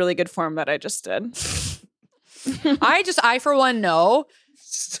actually really good form that I just did. I for one know.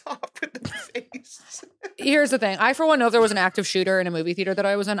 Stop with the face. Here's the thing. I for one know if there was an active shooter in a movie theater that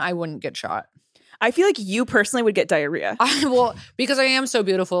I was in, I wouldn't get shot. I feel like you personally would get diarrhea. Well, because I am so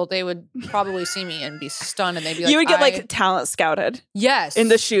beautiful, they would probably see me and be stunned, and they'd be like, you would get like talent scouted. Yes, in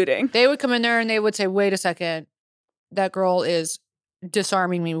the shooting. They would come in there and they would say, "Wait a second, that girl is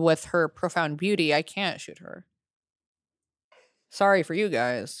disarming me with her profound beauty. I can't shoot her." Sorry for you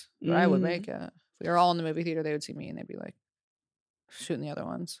guys, but I would make it. If we were all in the movie theater, they would see me and they'd be like, shooting the other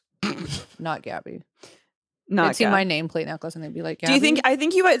ones. Not Gabby. They'd see my nameplate necklace and they'd be like, Gabby? Do you think, I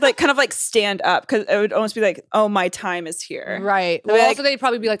think you would like kind of like stand up because it would almost be like, oh, my time is here. Right. Well, also they'd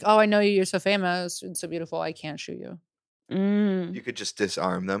probably be like, oh, I know you. You're so famous and so beautiful. I can't shoot you. You could just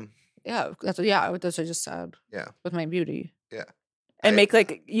disarm them. Yeah. That's what I just said. Yeah. With my beauty. Yeah. And make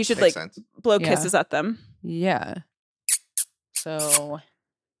like, you should like blow kisses at them. Yeah. So,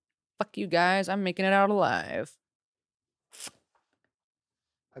 fuck you guys. I'm making it out alive.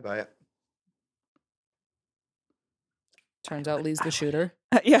 I buy it. Turns out Lee's the shooter.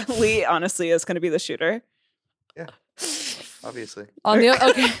 Yeah, Lee honestly is going to be the shooter. Yeah, obviously. On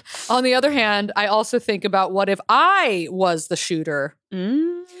the other hand, I also think about what if I was the shooter?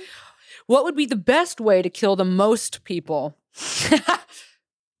 What would be the best way to kill the most people?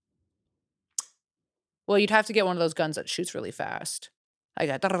 Well, you'd have to get one of those guns that shoots really fast. I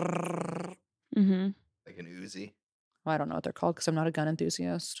got Like an Uzi. Well, I don't know what they're called because I'm not a gun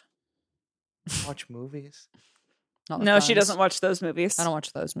enthusiast. Watch movies. No, she doesn't watch those movies. I don't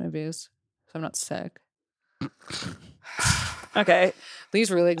watch those movies, so I'm not sick. Okay.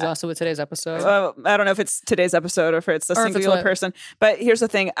 Lee's really exhausted with today's episode. I don't know if it's today's episode or if it's a singular person. But here's the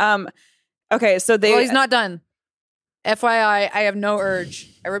thing. Okay, so he's not done. FYI, I have no urge.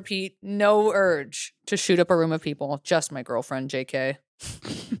 I repeat, no urge to shoot up a room of people. Just my girlfriend, JK.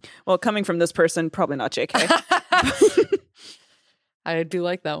 Well, coming from this person, probably not JK. I do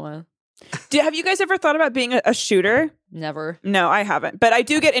like that one. Have you guys ever thought about being a shooter? Never. No, I haven't. But I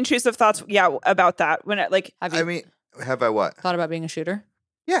do get intrusive thoughts, about that. When have I what? Thought about being a shooter?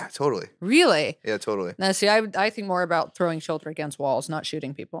 Yeah, totally. Really? Yeah, totally. Now, see, I think more about throwing children against walls, not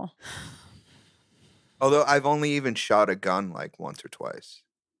shooting people. Although I've only even shot a gun like once or twice.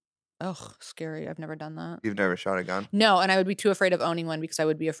 Ugh, scary. I've never done that. You've never shot a gun? No, and I would be too afraid of owning one because I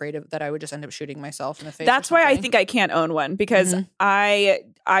would be afraid that I would just end up shooting myself in the face. That's why I think I can't own one because I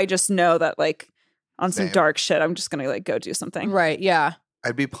just know that like on some dark shit, I'm just gonna like go do something. Right? Yeah.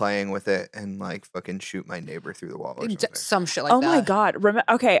 I'd be playing with it and like fucking shoot my neighbor through the wall or something. Some shit like that. Oh my God.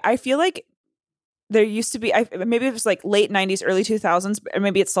 Okay, I feel like there used to be, maybe it was like late 90s, early 2000s, or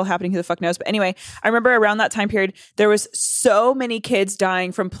maybe it's still happening, who the fuck knows. But anyway, I remember around that time period, there was so many kids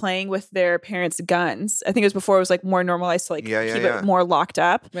dying from playing with their parents' guns. I think it was before it was like more normalized to like keep it more locked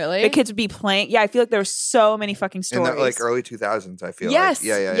up. Really? The kids would be playing. Yeah, I feel like there were so many fucking stories. In the like early 2000s, I feel like.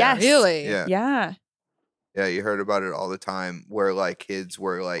 Yeah. Really? Yeah. Yeah. Yeah, you heard about it all the time where like kids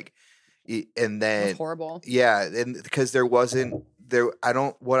were like, and then that's horrible. Yeah, and because there wasn't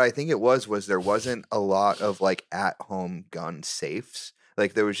what I think it was there wasn't a lot of like at home gun safes.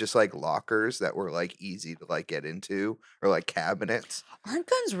 Like there was just like lockers that were like easy to like get into or like cabinets. Aren't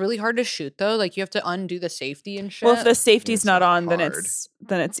guns really hard to shoot though? Like you have to undo the safety and shit. Well, if the safety's not on, then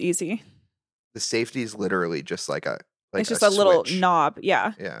it's easy. The safety is literally just like it's just a little knob.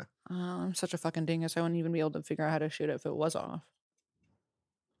 Yeah. Yeah. Oh, I'm such a fucking dingus. I wouldn't even be able to figure out how to shoot it if it was off.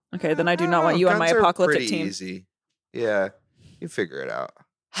 Okay, then I do not want you on my apocalyptic team. Easy. Yeah. You figure it out.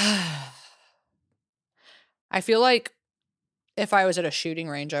 I feel like if I was at a shooting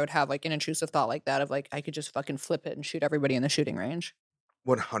range, I would have like an intrusive thought like that of like I could just fucking flip it and shoot everybody in the shooting range.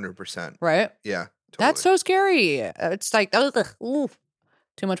 100%. Right? Yeah. Totally. That's so scary. It's like too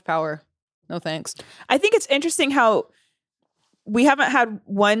much power. No thanks. I think it's interesting how we haven't had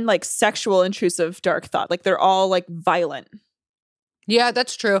one like sexual intrusive dark thought. Like they're all like violent. Yeah,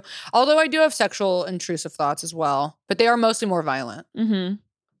 that's true. Although I do have sexual intrusive thoughts as well, but they are mostly more violent. Mm-hmm.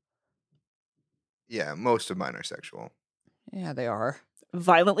 Yeah, most of mine are sexual. Yeah, they are.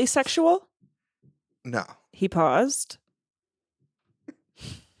 Violently sexual? No. He paused.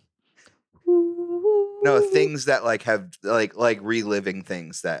 No, things that like have like reliving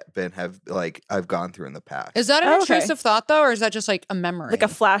things that I've gone through in the past. Is that an intrusive thought though, or is that just like a memory? Like a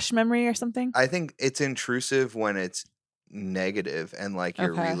flash memory or something? I think it's intrusive when it's negative and like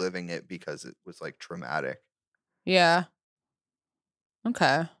you're reliving it because it was like traumatic. Yeah.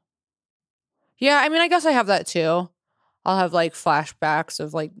 Okay. Yeah, I mean, I guess I have that too. I'll have like flashbacks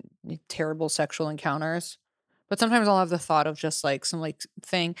of like terrible sexual encounters, but sometimes I'll have the thought of just like some like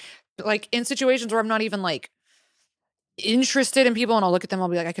thing, like in situations where I'm not even like interested in people, and I'll look at them, I'll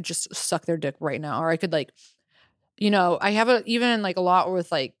be like, I could just suck their dick right now, or I could like, you know, I have even like a lot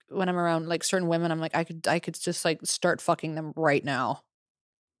with like when I'm around like certain women, I'm like, I could just like start fucking them right now.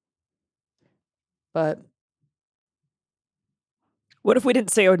 But what if we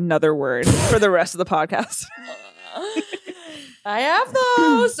didn't say another word for the rest of the podcast? I have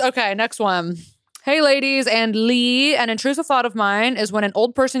those. Okay, next one. Hey, ladies and Lee, an intrusive thought of mine is when an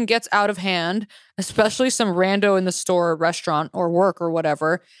old person gets out of hand, especially some rando in the store or restaurant or work or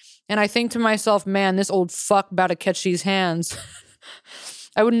whatever, and I think to myself, man, this old fuck about to catch these hands.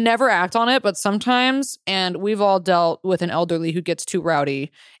 I would never act on it, but sometimes, and we've all dealt with an elderly who gets too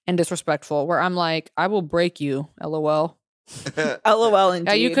rowdy and disrespectful, where I'm like, I will break you, LOL. LOL, indeed.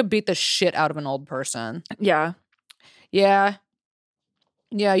 Yeah, you could beat the shit out of an old person. Yeah. Yeah.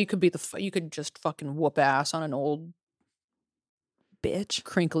 Yeah, you could you could just fucking whoop ass on an old bitch,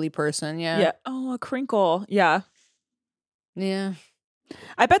 crinkly person. Yeah. Yeah. Oh, a crinkle. Yeah. Yeah.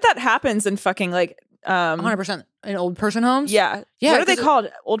 I bet that happens in fucking like 100% in old person homes. Yeah. Yeah. What are they called?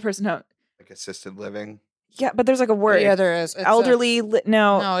 Old person home. Like assisted living. Yeah, but there's like a word. Yeah, there is. It's elderly.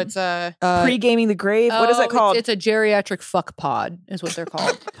 No, it's a pre-gaming the grave. What is it called? It's a geriatric fuck pod, is what they're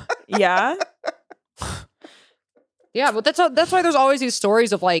called. Yeah. Yeah, but that's why there's always these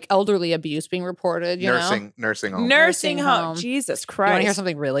stories of like elderly abuse being reported. Nursing home. Nursing home. Jesus Christ. You want to hear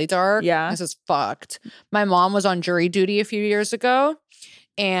something really dark? Yeah. This is fucked. My mom was on jury duty a few years ago,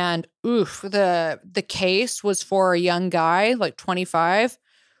 and the case was for a young guy, like 25,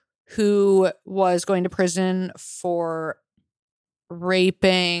 who was going to prison for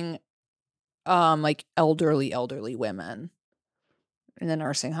raping like elderly women in the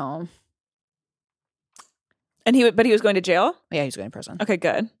nursing home. And he was going to jail? Yeah, he was going to prison. Okay,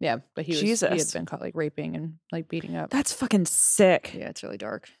 good. Yeah, but he had been caught like raping and like beating up. That's fucking sick. Yeah, it's really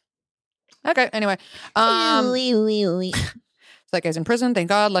dark. Okay, anyway. So that guy's in prison. Thank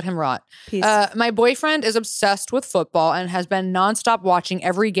God. Let him rot. Peace. My boyfriend is obsessed with football and has been nonstop watching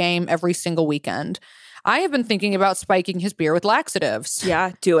every game every single weekend. I have been thinking about spiking his beer with laxatives.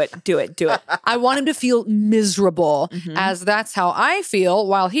 Yeah, do it. I want him to feel miserable, as that's how I feel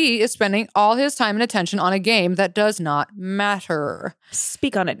while he is spending all his time and attention on a game that does not matter.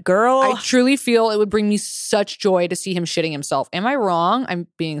 Speak on it, girl. I truly feel it would bring me such joy to see him shitting himself. Am I wrong? I'm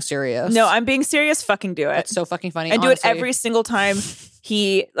being serious. No, I'm being serious. Fucking do it. That's so fucking funny. And honestly. Do it every single time.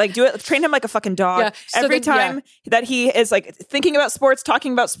 He do it, train him like a fucking dog. Yeah, so every time that he is like thinking about sports,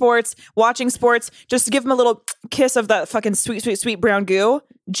 talking about sports, watching sports, just give him a little kiss of that fucking sweet brown goo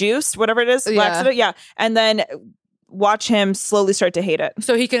juice, whatever it is, laxative. Yeah. And then watch him slowly start to hate it.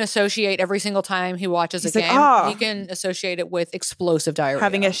 So he can associate every single time he watches a game. He can associate it with explosive diarrhea.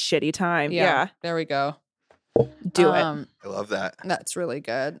 Having a shitty time. Yeah. There we go. Do it. I love that. That's really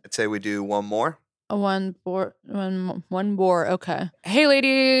good. I'd say we do one more. One more. Okay. Hey,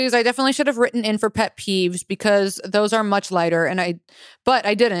 ladies, I definitely should have written in for pet peeves because those are much lighter, but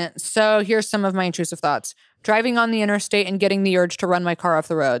I didn't. So here's some of my intrusive thoughts. Driving on the interstate and getting the urge to run my car off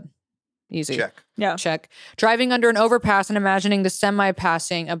the road. Easy. Check. Yeah. Check. Driving under an overpass and imagining the semi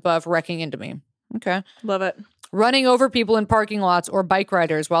passing above wrecking into me. Okay. Love it. Running over people in parking lots or bike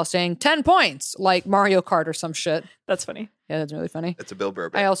riders while saying 10 points, like Mario Kart or some shit. That's funny. Yeah, that's really funny. It's a Bill Burr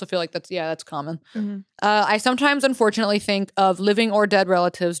bit. I also feel like that's common. Mm-hmm. I sometimes, unfortunately, think of living or dead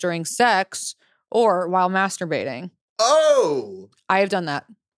relatives during sex or while masturbating. Oh! I have done that.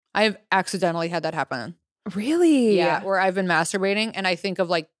 I have accidentally had that happen. Really? Yeah, where I've been masturbating and I think of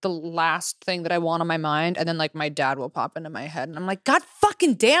like the last thing that I want on my mind and then like my dad will pop into my head and I'm like, God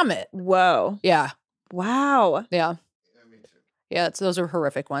fucking damn it. Whoa. Yeah. Wow. Yeah. Yeah, those are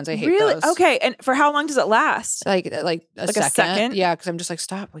horrific ones. I hate really? those. Okay, and for how long does it last? Like a second? Yeah, because I'm just like,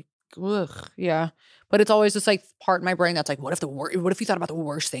 stop. Like, ugh. Yeah. But it's always this like part in my brain that's like, what if you thought about the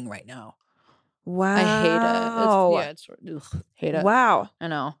worst thing right now? Wow. I hate it. Hate it. Wow. I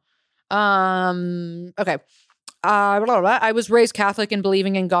know. Okay. Blah, blah, blah. I was raised Catholic and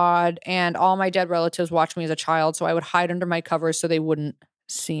believing in God, and all my dead relatives watched me as a child, so I would hide under my covers so they wouldn't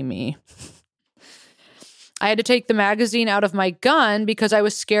see me. I had to take the magazine out of my gun because I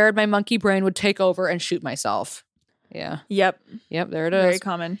was scared my monkey brain would take over and shoot myself. Yeah. Yep, there it is. Very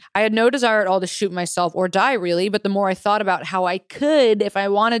common. I had no desire at all to shoot myself or die, really, but the more I thought about how I could if I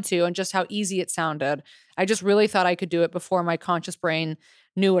wanted to and just how easy it sounded, I just really thought I could do it before my conscious brain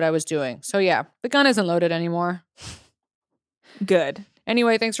knew what I was doing. So yeah, the gun isn't loaded anymore. Good.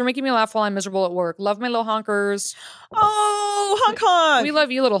 Anyway, thanks for making me laugh while I'm miserable at work. Love my little honkers. Oh, honk honk. We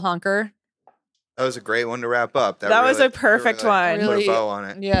love you, little honker. That was a great one to wrap up. That was a perfect one. Put a bow on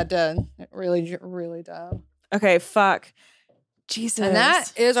it. Yeah, it did. It really, really did. Okay, fuck. Jesus. And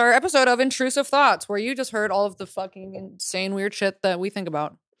that is our episode of Intrusive Thoughts, where you just heard all of the fucking insane, weird shit that we think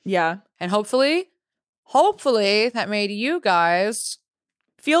about. Yeah. And hopefully that made you guys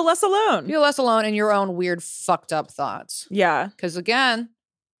feel less alone. Feel less alone in your own weird, fucked up thoughts. Yeah. Because again,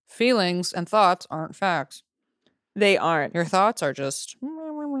 feelings and thoughts aren't facts. They aren't. Your thoughts are just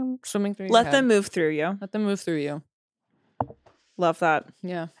swimming through your Let head. them move through you. Let them move through you. Love that.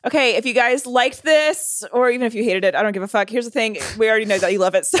 Yeah. Okay, if you guys liked this, or even if you hated it, I don't give a fuck. Here's the thing. We already know that you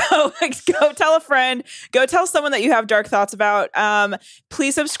love it. So go tell a friend. Go tell someone that you have dark thoughts about.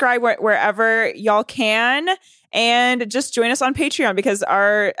 Please subscribe wherever y'all can. And just join us on Patreon because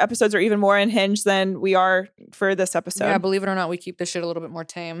our episodes are even more unhinged than we are for this episode. Yeah, believe it or not, we keep this shit a little bit more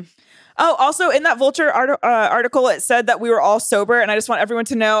tame. Oh, also in that Vulture article, it said that we were all sober. And I just want everyone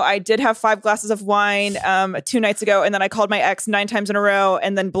to know I did have 5 glasses of wine 2 nights ago. And then I called my ex 9 times in a row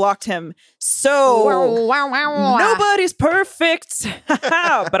and then blocked him. So nobody's perfect.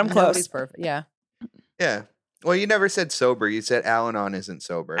 But I'm close. Nobody's perfect. Yeah. Yeah. Well, you never said sober. You said Al-Anon isn't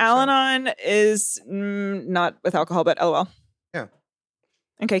sober. Al-Anon is not with alcohol, but LOL. Yeah.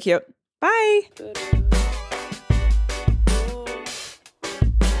 Okay, cute. Bye.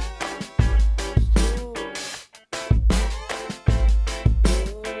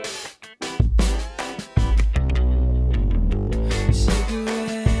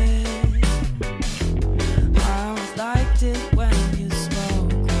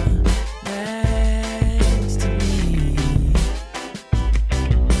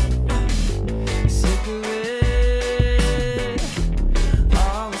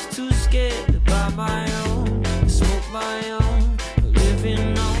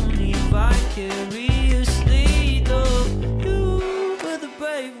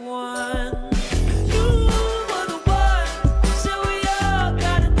 one. You were the one. Said we all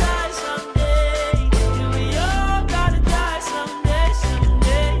gotta die someday. Yeah, we all gotta die someday,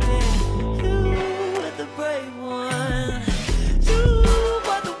 someday. You were the brave one. You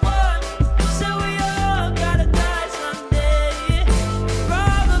were the one. Said we all gotta die someday.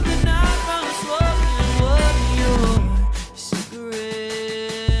 Probably not from smoking your cigarette.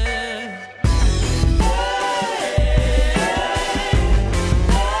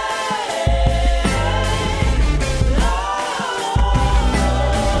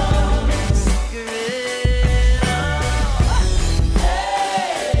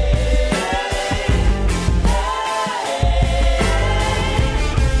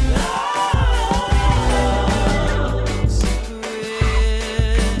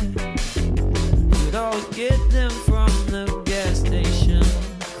 You'd always get them from the gas station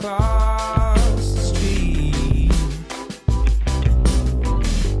across the street.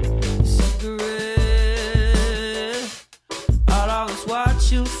 Cigarette. I'd always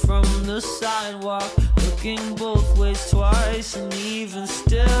watch you from the sidewalk, looking both ways twice, and even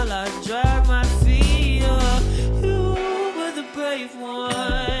still I drag my feet up. You were the brave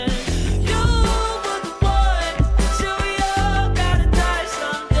one. You were the one. So we all gotta die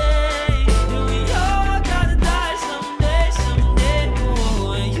someday. Yeah, we all gotta die someday, someday.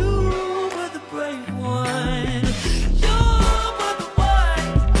 Oh, you were the brave one. You were the one.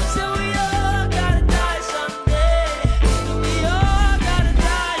 So we all gotta die someday. Yeah, we all gotta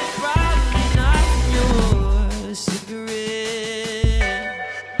die, probably not from your cigarette.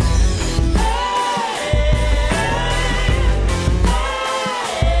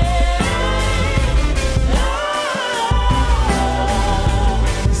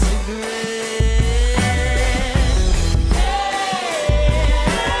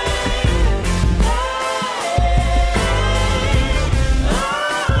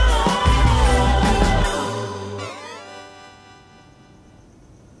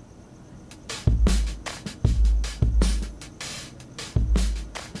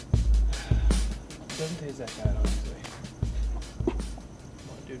 Doesn't taste that bad, honestly.